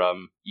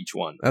from each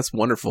one. That's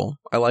wonderful.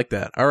 I like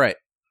that. All right.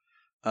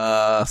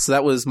 So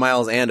that was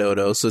Miles and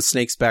Odo. So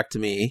Snake's back to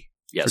me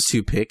for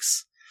 2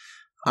 picks.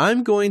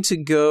 I'm going to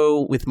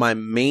go with my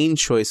main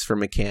choice for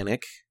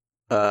mechanic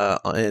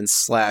and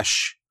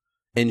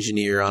 /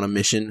 engineer on a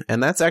mission.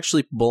 And that's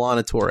actually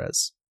B'Elanna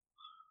Torres.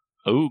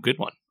 Oh, good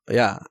one.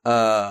 Yeah.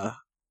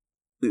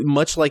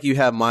 Much like you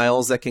have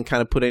Miles that can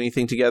kind of put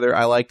anything together,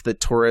 I liked that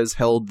Torres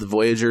held the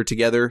Voyager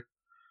together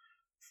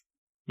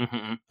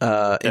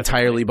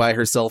entirely by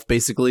herself,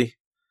 basically.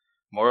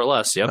 More or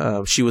less,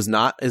 yep. She was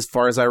not, as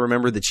far as I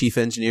remember, the chief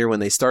engineer when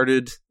they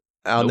started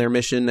on their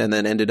mission, and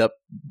then ended up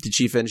the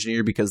chief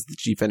engineer because the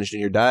chief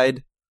engineer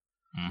died.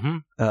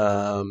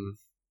 Mm-hmm.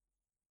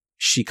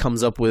 She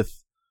comes up with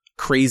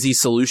crazy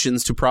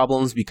solutions to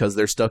problems because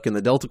they're stuck in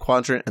the Delta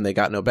Quadrant and they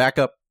got no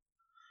backup.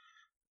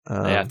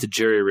 They have to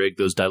jerry-rig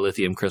those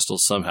dilithium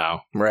crystals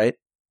somehow. Right.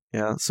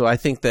 Yeah. So I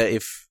think that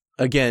if,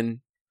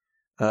 again,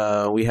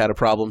 we had a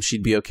problem,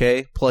 she'd be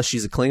okay. Plus,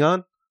 she's a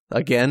Klingon.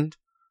 Again,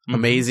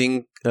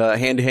 amazing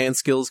hand-to-hand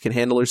skills, can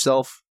handle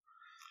herself.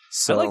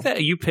 So I like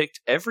that you picked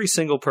every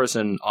single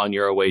person on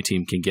your away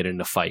team can get in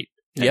a fight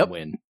and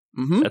win.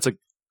 Mm-hmm. That's an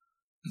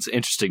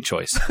interesting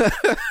choice.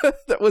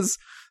 That was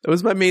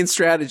my main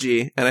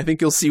strategy, and I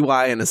think you'll see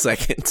why in a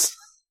second.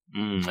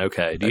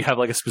 Okay. Do you have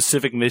a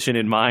specific mission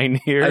in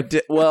mind here? I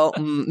did. Well,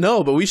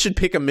 no, but we should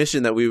pick a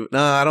mission that we...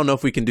 I don't know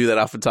if we can do that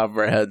off the top of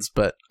our heads,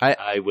 but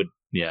I would...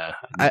 Yeah,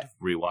 I'd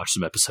rewatch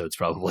some episodes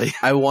probably.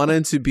 I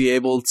wanted to be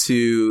able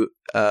to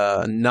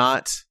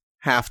not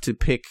have to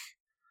pick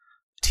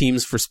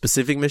teams for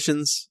specific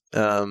missions,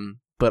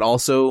 but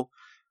also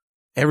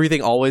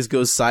everything always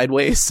goes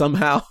sideways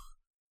somehow.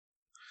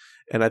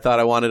 and I thought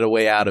I wanted a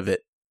way out of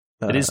it.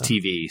 It is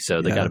TV,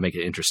 so they got to make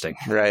it interesting.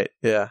 Right,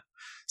 yeah.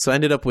 So I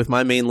ended up with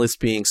my main list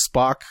being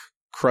Spock,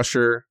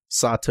 Crusher,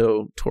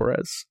 Sato,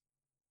 Torres.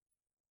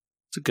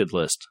 It's a good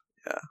list.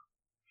 Yeah.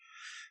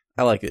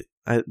 I like it.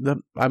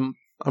 I'm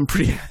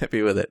pretty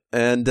happy with it.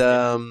 And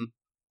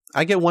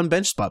I get one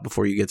bench spot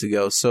before you get to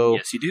go. So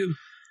yes, you do.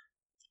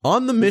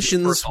 On the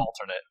missions, first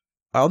alternate.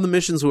 On the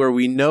missions where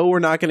we know we're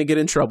not going to get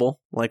in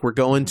trouble, like we're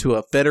going to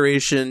a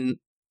Federation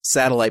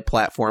satellite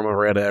platform or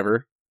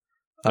whatever,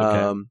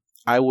 okay.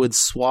 I would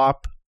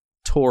swap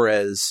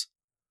Torres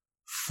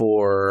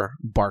for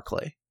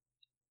Barclay.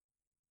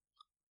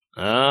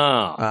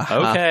 Oh,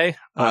 okay.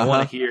 I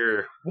want to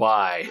hear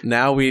why.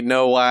 Now we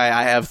know why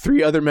I have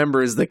 3 other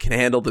members that can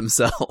handle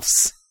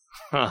themselves.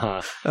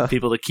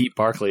 People to keep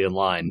Barclay in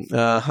line.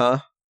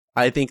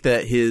 I think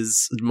that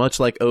much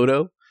like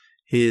Odo,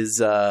 his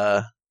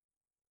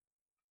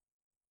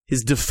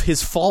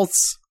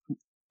faults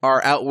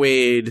are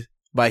outweighed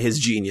by his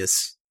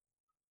genius.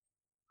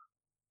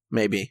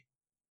 Maybe.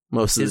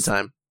 Most of the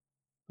time.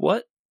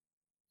 What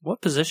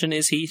position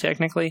is he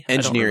technically?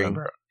 Engineering.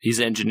 He's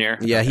an engineer?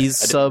 Yeah, okay. he's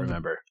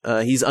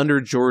he's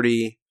under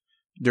Geordi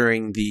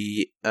during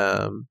the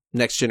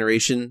Next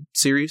Generation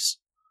series.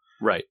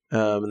 Right.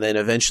 And then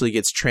eventually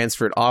gets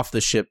transferred off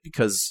the ship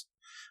because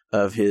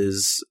of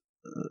his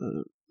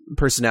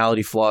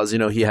personality flaws. You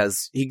know, he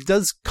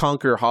does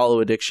conquer hollow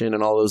addiction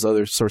and all those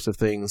other sorts of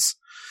things.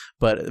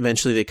 But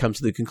eventually they come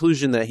to the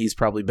conclusion that he's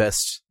probably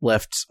best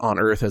left on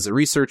Earth as a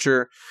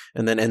researcher,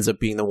 and then ends up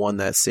being the one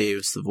that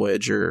saves the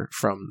Voyager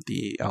from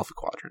the Alpha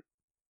Quadrant.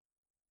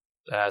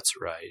 That's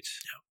right.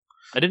 Yep.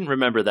 I didn't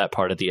remember that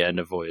part at the end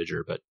of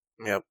Voyager, but...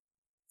 Yep.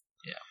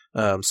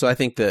 Yeah. So I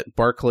think that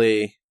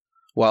Barclay,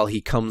 while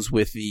he comes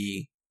with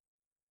the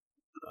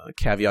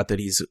caveat that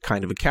he's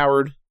kind of a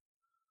coward...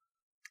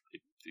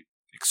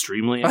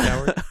 Extremely a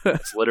coward.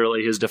 It's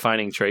literally his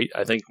defining trait,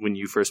 I think, when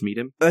you first meet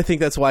him. I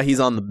think that's why he's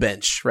on the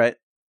bench, right?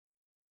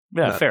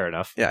 Yeah, fair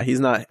enough. Yeah, he's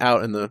not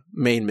out in the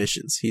main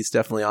missions. He's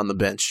definitely on the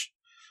bench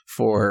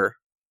for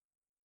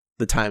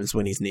the times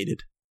when he's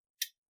needed.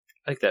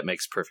 I think that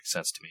makes perfect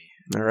sense to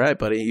me. All right,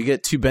 buddy. You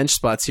get 2 bench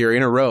spots here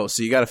in a row,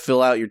 so you got to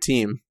fill out your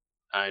team.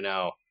 I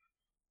know.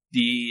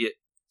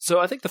 So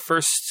I think the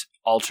first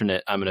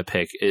alternate I'm going to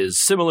pick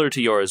is similar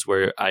to yours,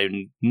 where I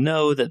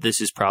know that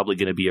this is probably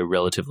going to be a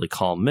relatively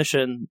calm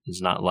mission. There's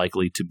not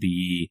likely to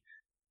be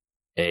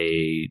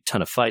a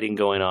ton of fighting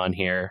going on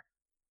here.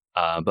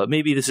 But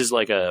maybe this is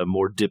like a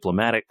more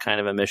diplomatic kind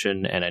of a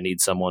mission, and I need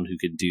someone who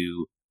can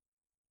do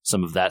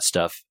some of that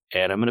stuff.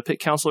 And I'm going to pick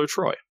Counselor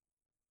Troi.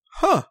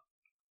 Huh.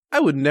 I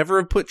would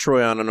never have put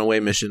Troi on an away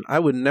mission. I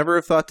would never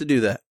have thought to do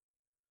that.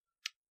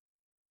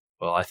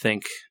 Well, I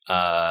think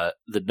the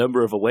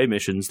number of away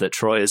missions that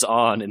Troi is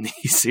on in the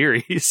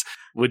series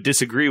would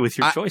disagree with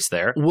your choice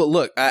there. Well,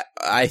 look,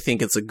 I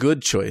think it's a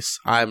good choice.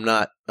 I'm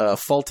not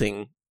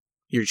faulting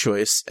your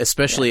choice,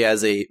 especially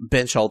as a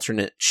bench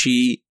alternate.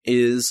 She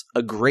is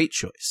a great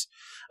choice.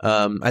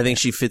 I think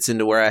she fits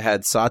into where I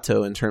had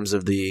Sato in terms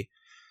of the,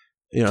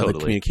 the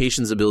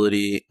communications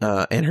ability,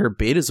 and her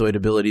Betazoid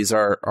abilities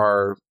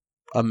are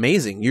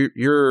amazing.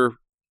 You're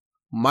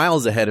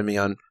miles ahead of me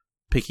on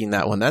picking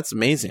that one. That's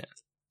amazing.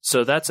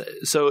 So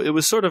it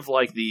was sort of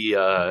like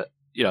the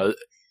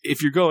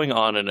if you're going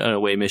on an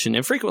away mission,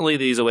 and frequently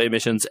these away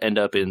missions end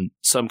up in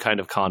some kind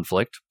of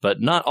conflict,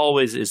 but not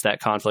always is that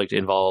conflict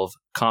involve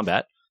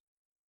combat.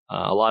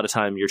 A lot of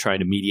time you're trying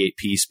to mediate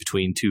peace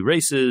between 2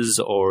 races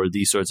or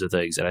these sorts of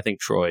things, and I think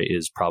Troi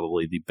is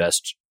probably the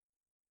best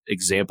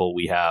example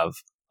we have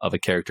of a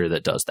character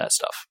that does that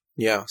stuff.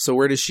 Yeah. So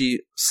where does she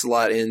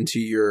slot into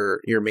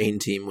your main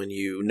team when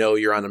you know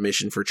you're on a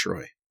mission for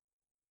Troi?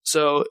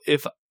 So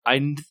if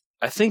I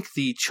think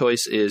the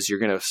choice is you're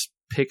going to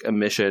pick a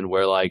mission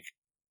where, like,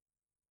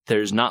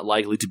 there's not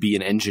likely to be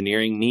an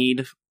engineering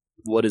need.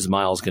 What is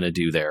Miles going to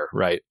do there,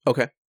 right?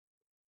 Okay.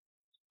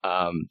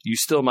 You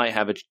still might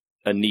have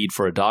a need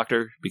for a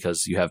doctor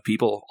because you have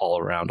people all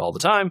around all the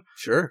time.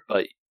 Sure.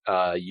 But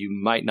you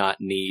might not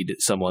need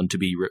someone to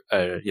be,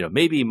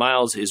 maybe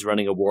Miles is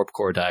running a warp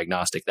core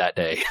diagnostic that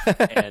day.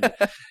 And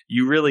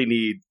you really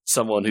need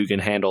someone who can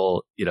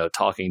handle,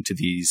 talking to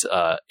these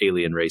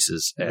alien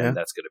races. And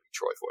that's going to be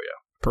Troi for you.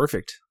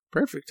 Perfect.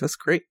 That's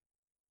great.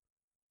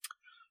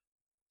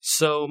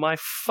 So my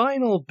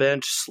final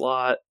bench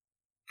slot,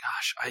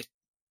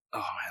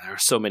 there are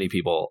so many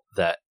people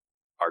that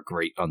are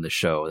great on the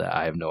show that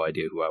I have no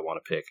idea who I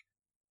want to pick.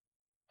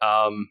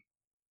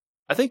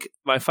 I think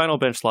my final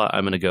bench slot,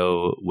 I'm going to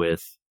go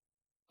with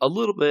a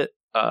little bit,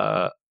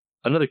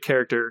 another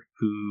character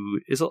who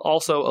is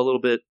also a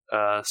little bit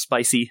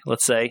spicy,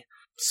 let's say.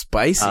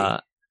 Spicy?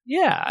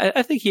 Yeah,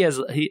 I think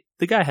the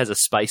guy has a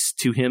spice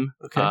to him,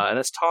 okay. And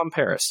that's Tom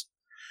Paris.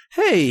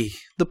 Hey,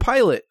 the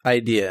pilot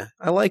idea.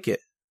 I like it.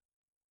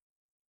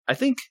 I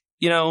think,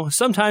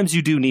 sometimes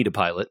you do need a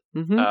pilot.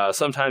 Mm-hmm.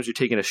 Sometimes you're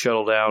taking a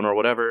shuttle down or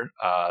whatever.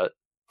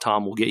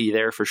 Tom will get you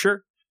there for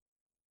sure.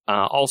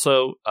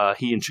 Also,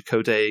 he and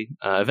Chakotay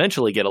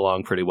eventually get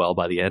along pretty well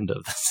by the end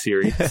of the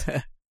series.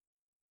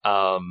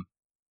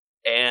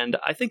 And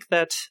I think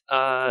that,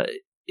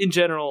 in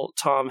general,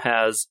 Tom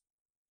has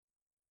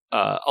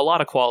a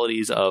lot of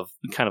qualities of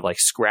kind of like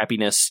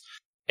scrappiness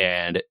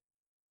and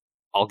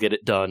I'll get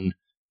it done.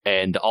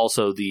 And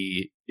also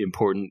the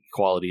important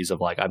qualities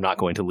of like, I'm not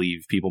going to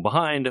leave people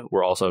behind.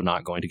 We're also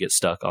not going to get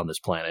stuck on this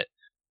planet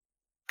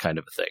kind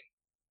of a thing.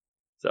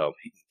 So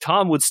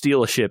Tom would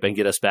steal a ship and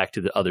get us back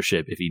to the other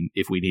ship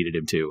if we needed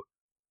him to.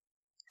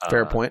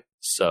 Fair point.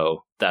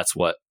 So that's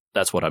what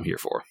I'm here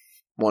for.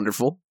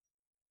 Wonderful.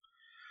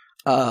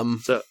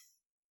 So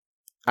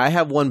I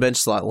have one bench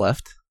slot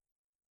left.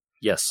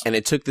 Yes. And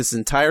it took this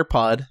entire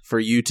pod for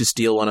you to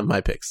steal one of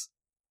my picks.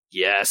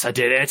 Yes, I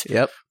did it.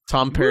 Yep.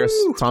 Tom Paris.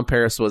 Woo! Tom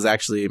Paris was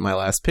actually my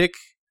last pick.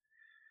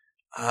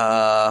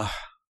 It's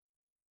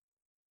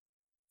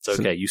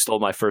okay. You stole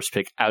my first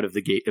pick out of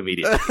the gate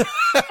immediately.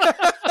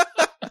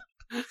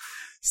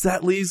 So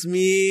that leaves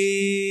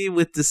me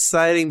with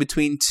deciding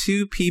between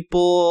two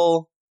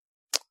people.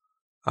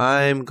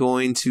 I'm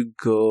going to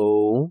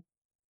go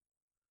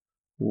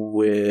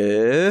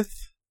with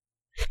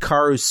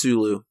Hikaru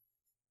Sulu.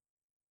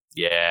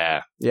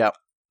 Yeah. Yep.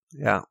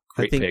 Yeah.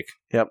 Great pick.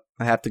 Yep.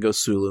 I have to go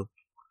Sulu.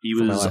 He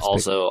was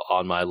also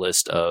on my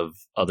list of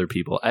other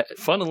people.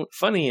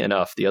 Funny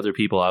enough, the other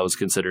people I was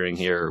considering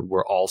here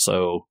were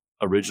also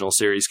original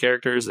series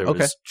characters. There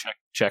was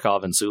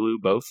Chekhov and Sulu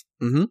both.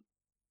 Mm-hmm.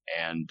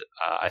 And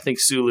I think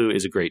Sulu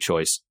is a great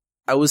choice.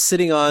 I was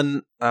sitting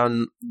on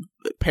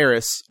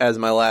Paris as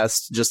my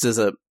last, just as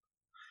a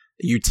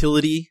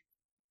utility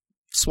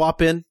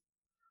swap in.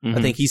 Mm-hmm.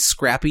 I think he's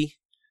scrappy,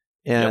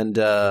 and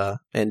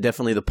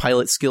definitely the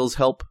pilot skills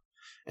help.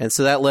 And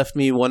so that left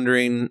me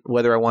wondering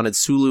whether I wanted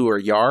Sulu or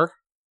Yar.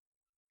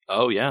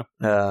 Oh yeah.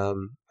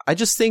 I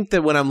just think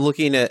that when I'm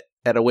looking at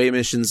away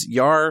missions,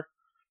 Yar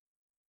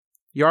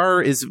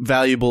is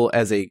valuable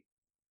as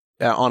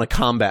on a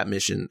combat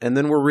mission, and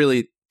then we're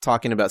really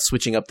talking about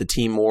switching up the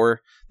team more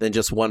than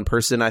just one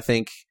person, I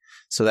think.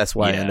 So that's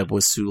why I end up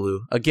with Sulu.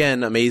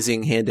 Again,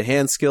 amazing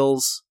hand-to-hand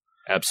skills.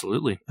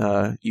 Absolutely.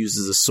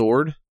 Uses a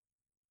sword.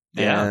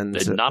 Yeah,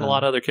 and not a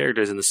lot of other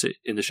characters in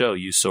the show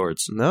use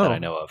swords that I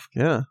know of.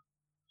 Yeah.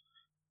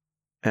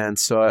 And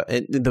so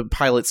the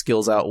pilot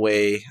skills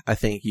outweigh, I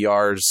think,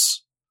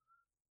 Yar's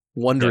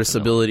wondrous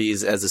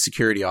abilities as a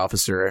security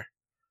officer,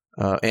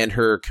 and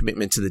her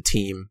commitment to the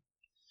team,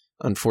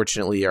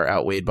 unfortunately, are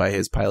outweighed by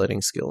his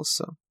piloting skills.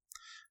 So,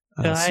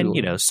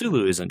 and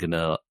Sulu isn't going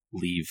to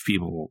leave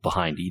people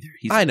behind either.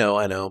 I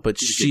know, but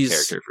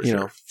she's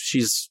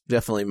she's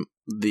definitely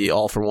the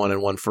all for one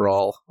and one for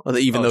all,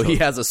 even though he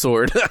has a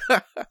sword.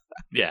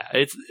 Yeah,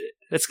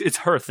 it's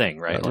her thing,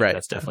 right? Like, right.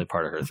 That's definitely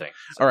part of her thing.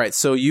 All right,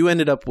 so you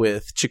ended up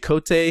with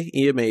Chakotay,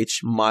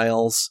 EMH,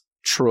 Miles,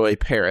 Troy,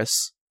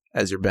 Paris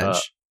as your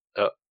bench.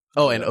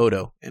 And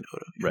Odo.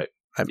 Right.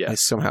 I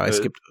skipped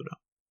Odo.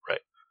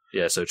 Right.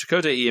 Yeah, so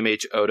Chakotay,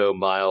 EMH, Odo,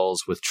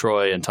 Miles with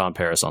Troy and Tom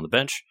Paris on the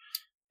bench.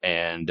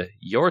 And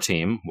your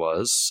team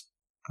was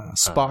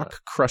Spock,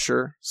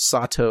 Crusher,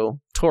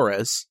 Sato,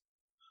 Torres,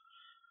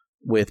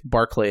 with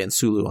Barclay and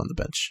Sulu on the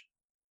bench.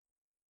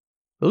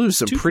 Those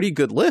are some pretty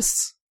good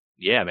lists.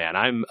 Yeah, man,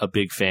 I'm a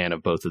big fan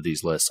of both of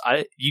these lists.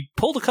 You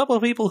pulled a couple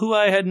of people who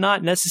I had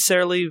not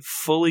necessarily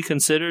fully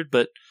considered,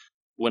 but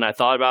when I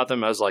thought about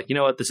them, I was like, you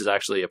know what, this is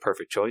actually a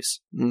perfect choice.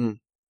 Mm.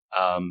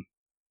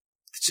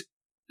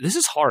 This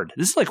is hard.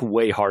 This is like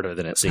way harder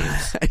than it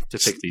seems to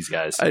pick these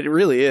guys. It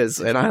really is,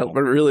 and I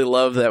really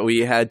love that we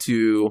had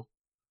to.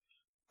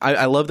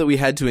 I love that we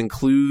had to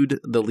include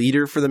the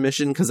leader for the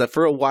mission, because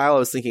for a while I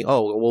was thinking,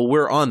 oh, well,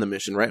 we're on the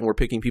mission, right? And we're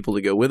picking people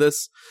to go with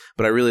us.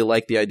 But I really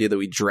like the idea that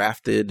we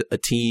drafted a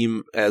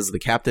team as the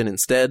captain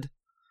instead.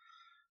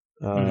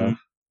 And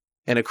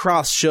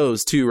across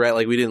shows too, right?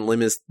 Like we didn't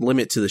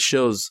limit to the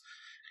shows,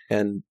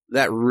 and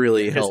that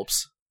really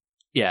helps.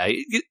 Yeah,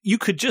 you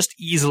could just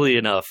easily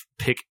enough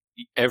pick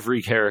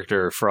every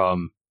character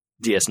from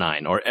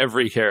DS9 or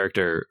every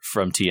character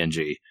from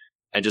TNG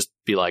and just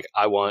be like,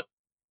 I want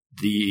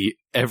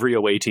every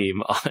away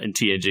team in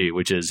TNG,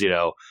 which is,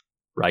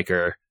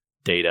 Riker,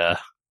 Data,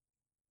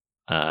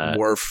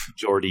 Worf,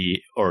 Geordi,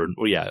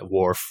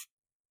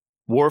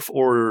 Worf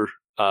or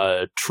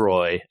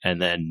Troy,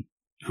 and then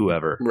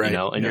whoever, right,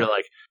 and you're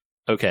like,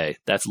 okay,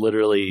 that's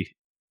literally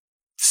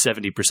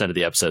 70% of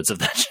the episodes of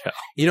that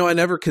show. I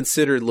never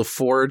considered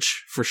LaForge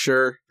for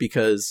sure,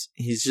 because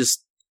he's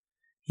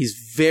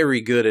very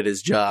good at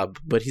his job,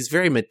 but he's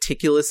very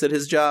meticulous at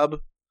his job.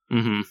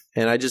 Mm-hmm.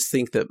 And I just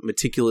think that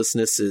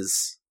meticulousness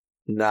is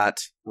not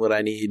what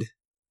I need.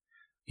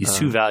 He's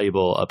too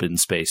valuable up in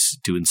space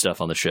doing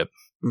stuff on the ship.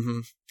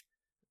 Mm-hmm.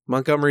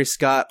 Montgomery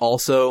Scott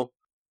also,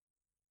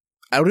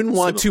 I didn't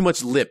want too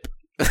much lip.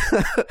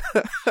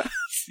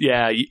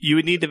 Yeah, you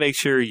would need to make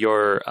sure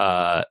your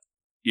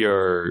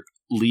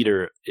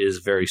leader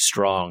is very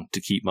strong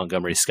to keep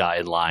Montgomery Scott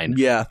in line.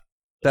 Yeah,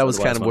 that was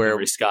kind of where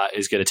Montgomery Scott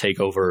is going to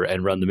take over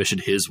and run the mission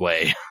his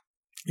way.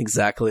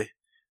 Exactly.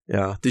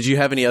 Yeah. Did you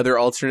have any other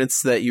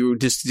alternates that you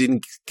just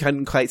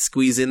couldn't quite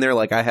squeeze in there,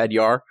 like I had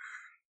Yar?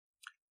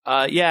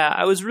 Yeah,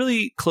 I was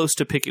really close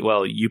to picking.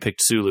 Well, you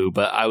picked Sulu,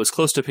 but I was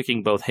close to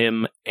picking both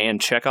him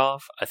and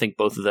Chekhov. I think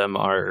both of them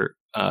are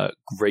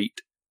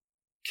great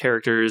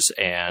characters,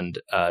 and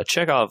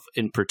Chekhov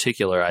in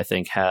particular, I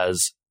think,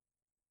 has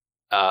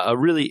a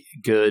really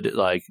good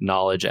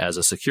knowledge as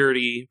a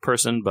security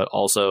person, but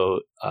also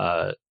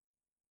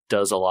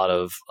does a lot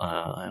of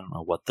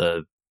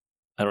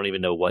I don't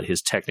even know what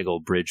his technical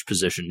bridge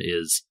position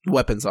is.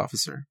 Weapons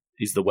officer.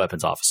 He's the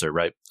weapons officer,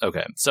 right?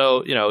 Okay.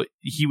 So,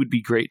 he would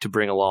be great to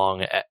bring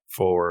along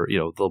for,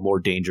 the more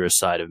dangerous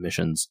side of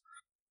missions,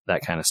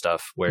 that kind of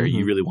stuff, where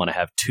you really want to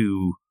have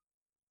two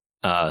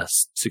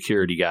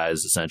security guys,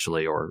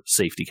 essentially, or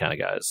safety kind of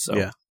guys. So.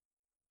 Yeah.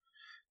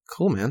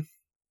 Cool, man.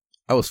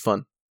 That was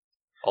fun.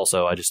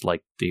 Also, I just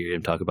like to hear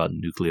him talk about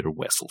nuclear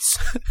vessels.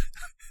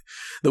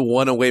 The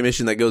one away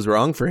mission that goes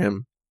wrong for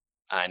him.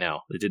 I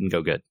know. It didn't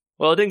go good.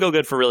 Well, it didn't go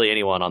good for really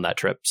anyone on that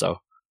trip, so.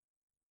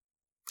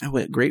 It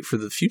went great for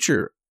the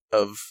future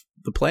of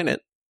the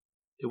planet.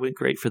 It went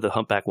great for the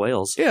humpback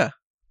whales. Yeah.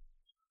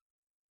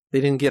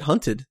 They didn't get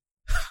hunted.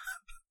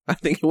 I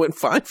think it went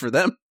fine for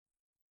them.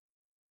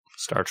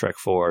 Star Trek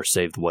 4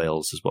 Save the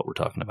Whales is what we're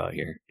talking about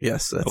here.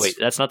 Yes. Wait,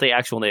 that's not the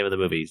actual name of the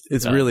movie.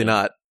 It's really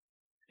not.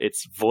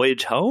 It's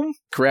Voyage Home?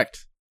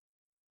 Correct.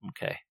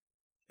 Okay.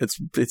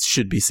 It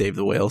should be Save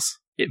the Whales.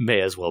 It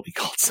may as well be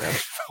called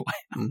Save the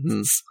Whales.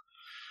 Mm-hmm.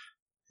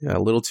 Yeah, a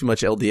little too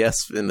much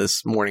LDS in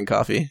this morning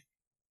coffee.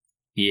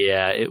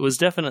 Yeah, it was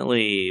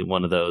definitely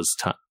one of those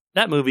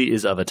that movie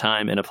is of a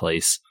time and a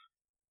place.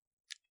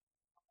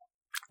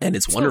 And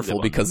it's wonderful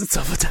because it's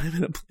of a time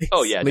and a place.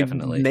 Oh, yeah,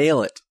 definitely.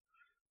 Nail it.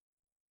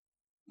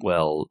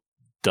 Well,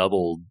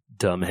 double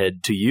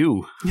dumbhead to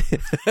you.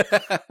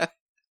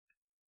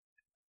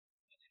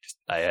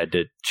 I had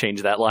to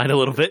change that line a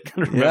little bit,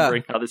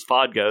 remembering how this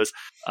pod goes.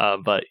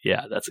 But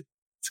yeah, it's a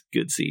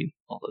good scene,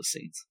 all those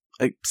scenes.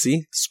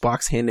 See,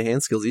 Spock's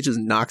hand-to-hand skills, he just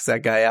knocks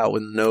that guy out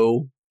with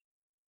no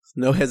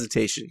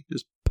hesitation.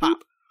 Just pop.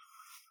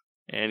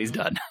 And he's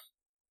done.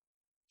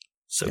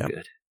 So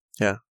good.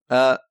 Yeah.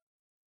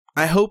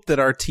 I hope that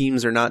our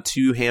teams are not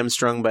too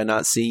hamstrung by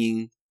not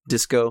seeing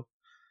Disco.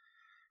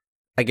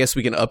 I guess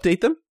we can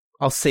update them.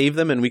 I'll save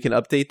them and we can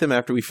update them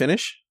after we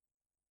finish.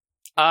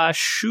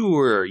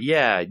 Sure.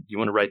 Yeah. You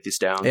want to write this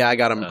down? Yeah, I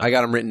got them. I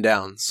got them written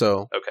down.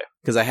 So, okay.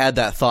 Because I had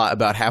that thought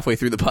about halfway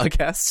through the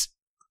podcast.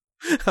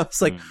 I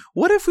was like,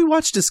 what if we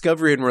watch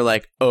Discovery and we're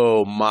like,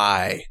 oh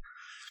my,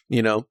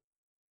 Yeah.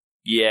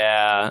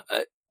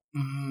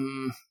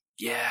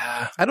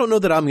 Yeah. I don't know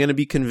that I'm going to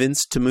be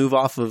convinced to move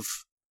off of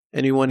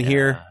anyone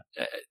here.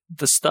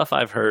 The stuff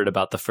I've heard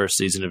about the first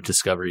season of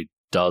Discovery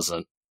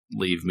doesn't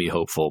leave me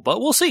hopeful,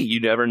 but we'll see.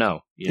 You never know.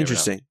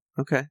 Interesting.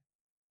 Okay.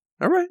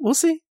 All right. We'll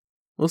see.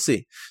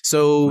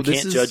 So we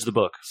can't judge the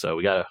book, so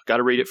we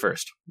gotta read it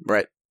first.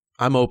 Right.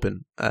 I'm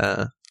open.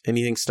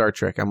 Anything Star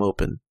Trek, I'm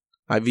open.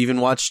 I've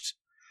even watched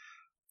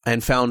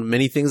and found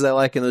many things I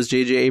like in those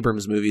J.J.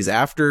 Abrams movies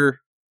after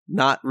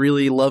not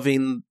really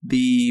loving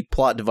the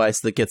plot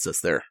device that gets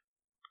us there.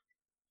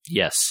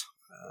 Yes.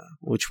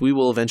 Which we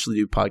will eventually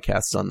do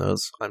podcasts on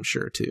those, I'm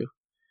sure, too.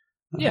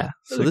 Yeah.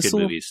 So this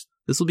will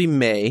be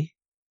May.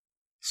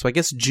 So I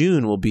guess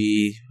June will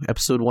be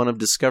episode 1 of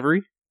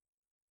Discovery.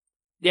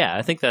 Yeah,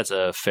 I think that's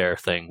a fair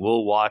thing.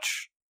 We'll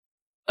watch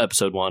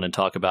episode 1 and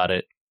talk about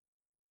it.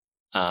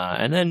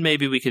 And then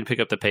maybe we can pick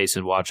up the pace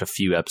and watch a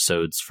few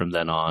episodes from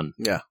then on.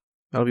 Yeah,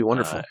 that'll be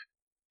wonderful.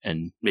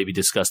 And maybe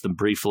discuss them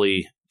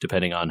briefly,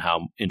 depending on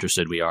how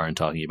interested we are in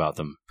talking about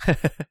them.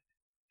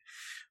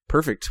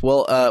 Perfect.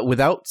 Well,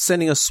 without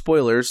sending us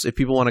spoilers, if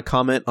people want to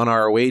comment on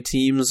our away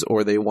teams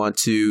or they want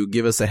to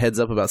give us a heads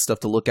up about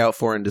stuff to look out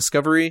for in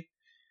Discovery,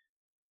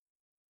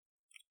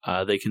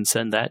 they can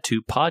send that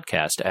to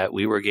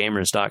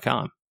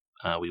podcast@weweregamers.com.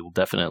 We will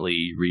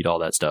definitely read all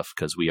that stuff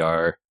because we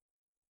are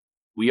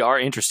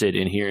interested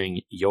in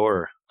hearing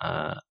your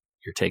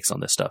takes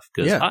on this stuff.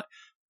 Because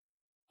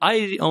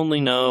I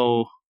only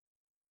know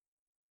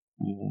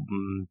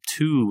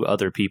 2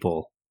 other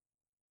people,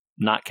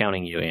 not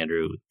counting you,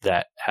 Andrew,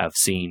 that have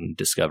seen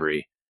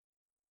Discovery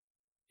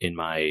in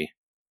my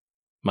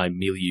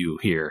milieu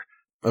here.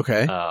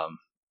 Okay.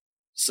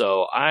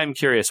 So I'm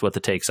curious what the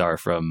takes are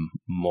from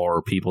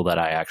more people that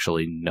I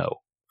actually know.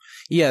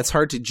 Yeah, it's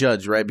hard to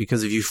judge, right?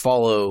 Because if you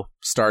follow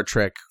Star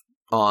Trek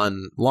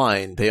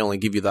online, they only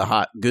give you the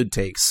hot, good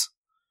takes.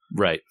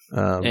 Right.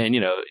 And,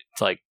 it's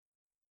like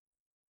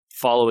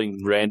following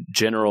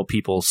general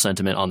people's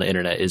sentiment on the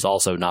internet is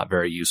also not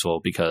very useful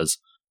because,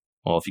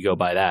 well, if you go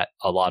by that,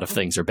 a lot of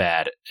things are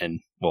bad.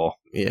 And, well,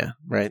 yeah,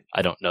 right.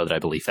 I don't know that I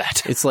believe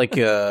that. It's like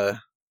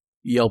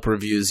Yelp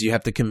reviews. You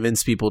have to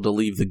convince people to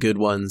leave the good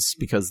ones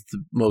because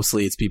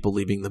mostly it's people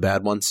leaving the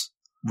bad ones.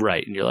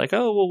 Right. And you're like,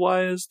 oh, well,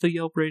 why is the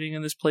Yelp rating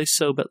in this place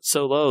so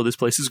low? This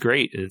place is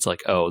great. And it's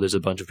like, oh, there's a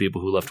bunch of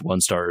people who left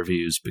 1-star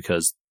reviews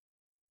because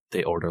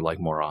they order like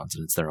morons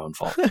and it's their own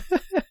fault.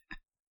 But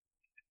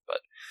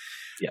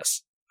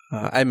yes.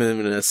 I'm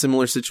in a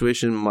similar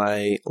situation.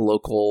 My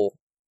local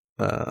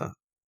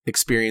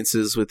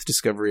experiences with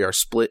Discovery are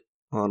split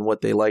on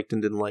what they liked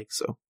and didn't like.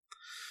 So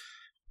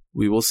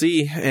We will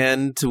see,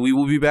 and we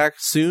will be back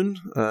soon.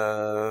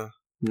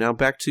 Now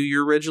back to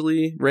your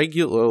regular.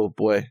 Oh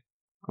boy,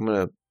 I'm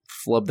gonna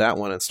flub that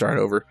one and start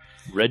over.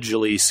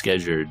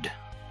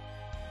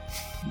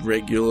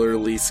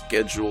 Regularly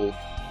scheduled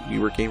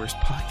Eurogamers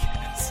podcast.